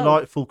very Well-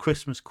 delightful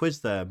Christmas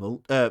quiz there,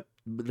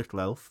 Little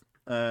Elf.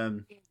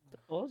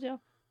 Suppose, yeah.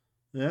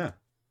 Yeah,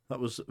 that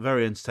was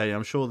very entertaining.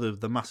 I'm sure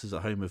the masses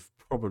at home have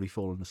probably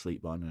fallen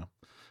asleep by now.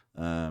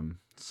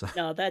 So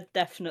No, they're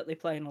definitely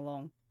playing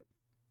along.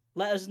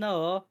 Let us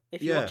know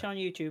if you're Yeah. watching on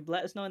YouTube.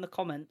 Let us know in the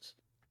comments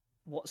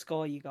what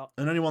score you got.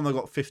 and anyone that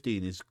got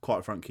 15 is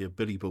quite frankly a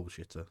Billy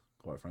bullshitter.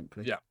 Quite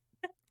frankly, Yeah.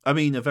 I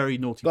mean, a very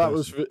naughty that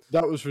person.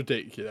 was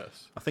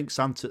ridiculous. I think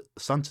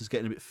Santa's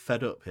getting a bit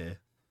fed up here.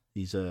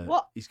 He's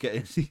What? He's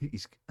getting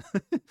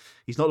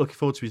he's not looking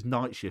forward to his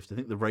night shift. I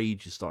think the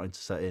rage is starting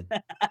to set in.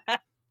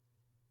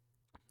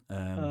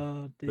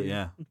 Oh dear. But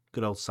yeah,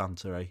 good old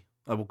Santa, eh?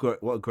 Oh, well,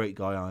 what a great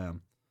guy I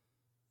am.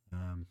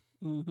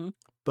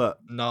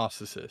 But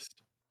Narcissist.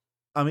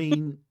 I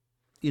mean,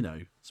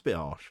 it's a bit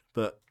harsh,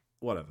 but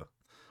whatever.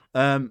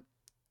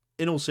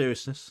 In all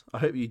seriousness, I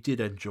hope you did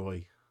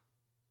enjoy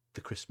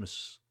the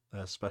Christmas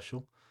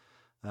special.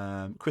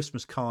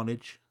 Christmas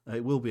Carnage.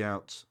 It will be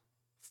out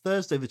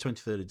Thursday, the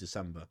 23rd of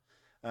December.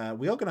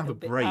 We are going to have a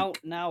break. Out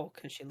now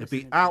because you're It'll be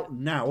listening. out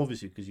now,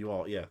 obviously, because you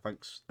are. Yeah,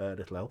 thanks,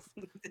 Little Elf.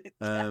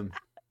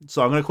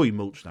 So I'm going to call you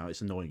Mulch now.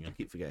 It's annoying. I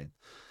keep forgetting.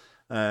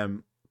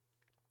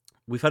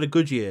 We've had a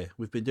good year.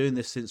 We've been doing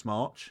this since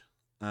March.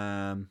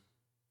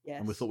 Yes.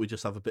 And we thought we'd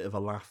just have a bit of a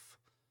laugh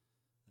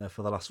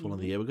for the last one of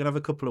the year. We're going to have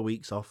a couple of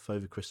weeks off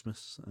over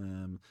Christmas.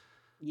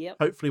 Yep.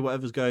 Hopefully,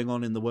 whatever's going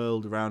on in the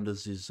world around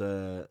us is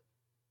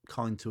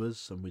kind to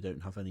us, and we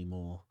don't have any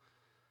more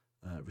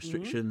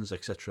restrictions,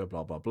 etc.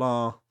 Blah blah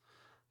blah.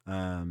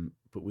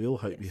 But we all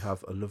hope you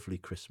have a lovely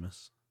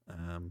Christmas.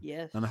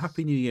 Yes. And a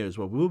happy New Year as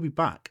well. We will be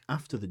back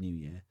after the New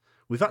Year.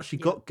 We've actually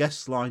got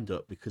guests lined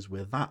up because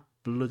we're that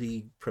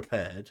bloody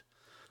prepared.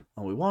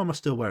 Oh, why am I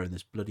still wearing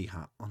this bloody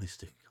hat?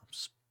 Honestly, I'm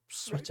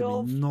sweating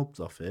Rudolph. my knobs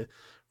off here.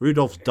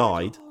 Rudolph's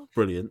died.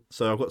 Brilliant.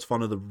 So I've got to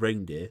find another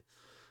reindeer.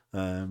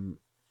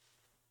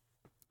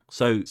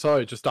 So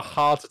Sorry, just a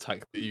heart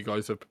attack that you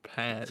guys are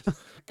prepared.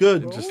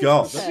 good We're always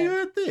God. Have prepared. you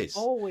heard this?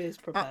 Always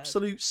prepared.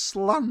 Absolute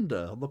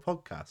slander on the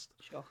podcast.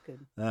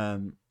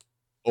 Shocking.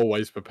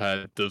 Always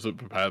prepared, doesn't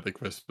prepare the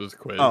Christmas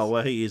quiz. Oh,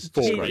 well, he is a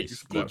Four disgrace.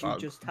 weeks. Did you Well,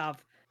 just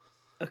have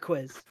a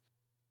quiz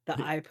that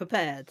I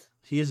prepared?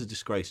 He is a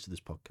disgrace to this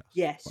podcast.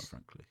 Yes. Quite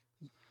frankly.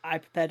 I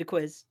prepared a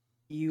quiz.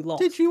 You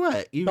lost. Did you?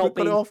 You Not got it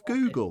being off funny.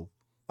 Google.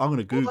 I'm going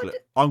to Google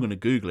it. I'm going to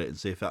Google it and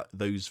see if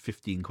those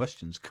 15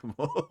 questions come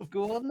up.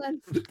 Go on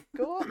then.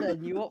 Go on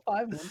then. You won't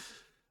find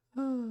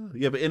one.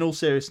 Yeah, but in all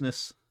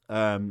seriousness,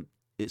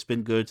 it's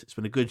been good. It's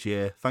been a good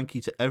year. Thank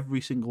you to every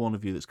single one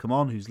of you that's come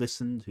on, who's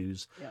listened,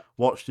 who's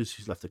watched us,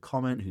 who's left a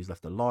comment, who's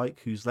left a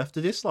like, who's left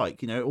a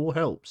dislike. It all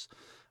helps.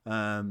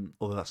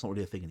 Although that's not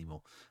really a thing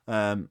anymore.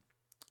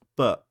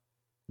 But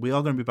we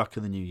are going to be back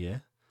in the new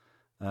year.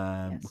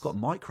 We've got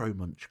Micro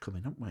Munch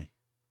coming, haven't we?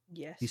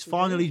 Yes. He's we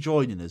finally do.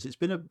 joining us. It's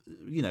been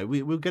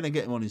we're going to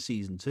get him on in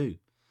season 2.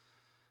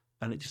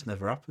 And it just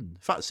never happened. In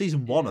fact,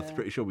 season 1, I'm Yeah.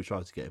 pretty sure we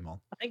tried to get him on.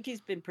 I think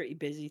he's been pretty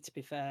busy, to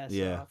be fair. So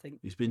Yeah, I think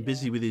he's been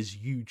busy with his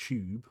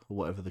YouTube or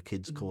whatever the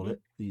kids call Mhm.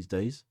 it these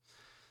days.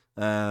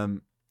 But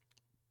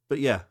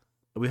yeah,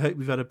 we hope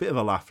we've had a bit of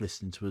a laugh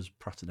listening to us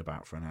prattling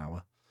about for an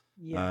hour.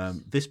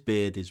 Yes. This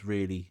beard is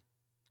really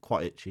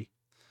quite itchy.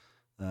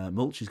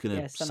 Mulch is going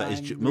to Yes, and set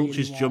his I'm Mulch's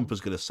really warm.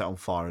 jumper's going to set on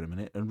fire in a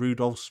minute, and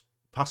Rudolph's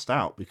passed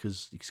out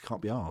because he just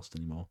can't be arsed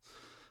anymore.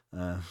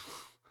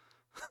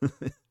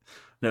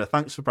 No,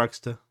 thanks for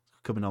Bragster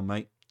coming on,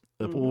 mate.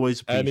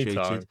 Always appreciated.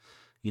 Anytime.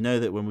 You know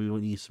that when we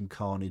need some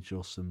carnage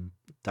or some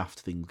daft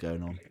things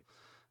going on,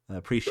 I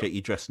appreciate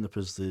you dressing up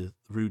as the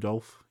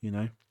Rudolph.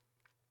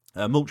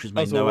 Mulch has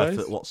made As no always.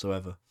 effort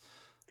whatsoever.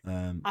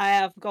 I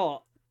have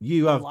got.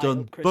 You a have light done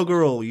up Christmas.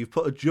 bugger all. You've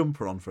put a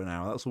jumper on for an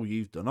hour. That's all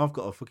you've done. I've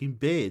got a fucking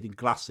beard and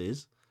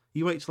glasses.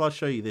 You wait till I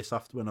show you this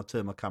after when I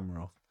turn my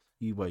camera off.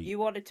 You wait. You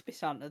wanted to be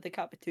Santa. There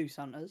can't be two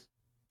Santas.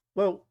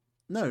 Well,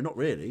 no, not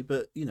really.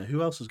 But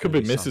who else is Could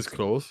going be to Mrs. Santa?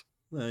 Claus.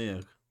 Oh,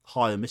 yeah,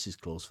 hire Mrs.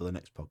 Claus for the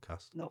next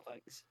podcast. No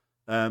thanks.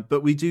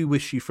 But we do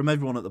wish you, from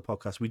everyone at the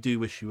podcast, we do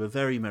wish you a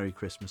very Merry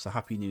Christmas, a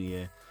Happy New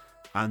Year,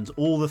 and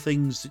all the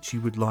things that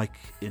you would like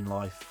in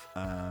life.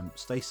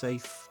 Stay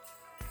safe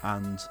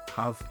and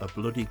have a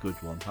bloody good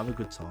one. Have a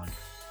good time.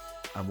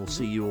 And we'll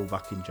see you all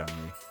back in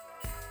January.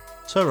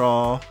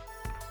 Ta-ra!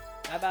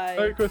 Bye bye.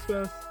 Merry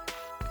Christmas.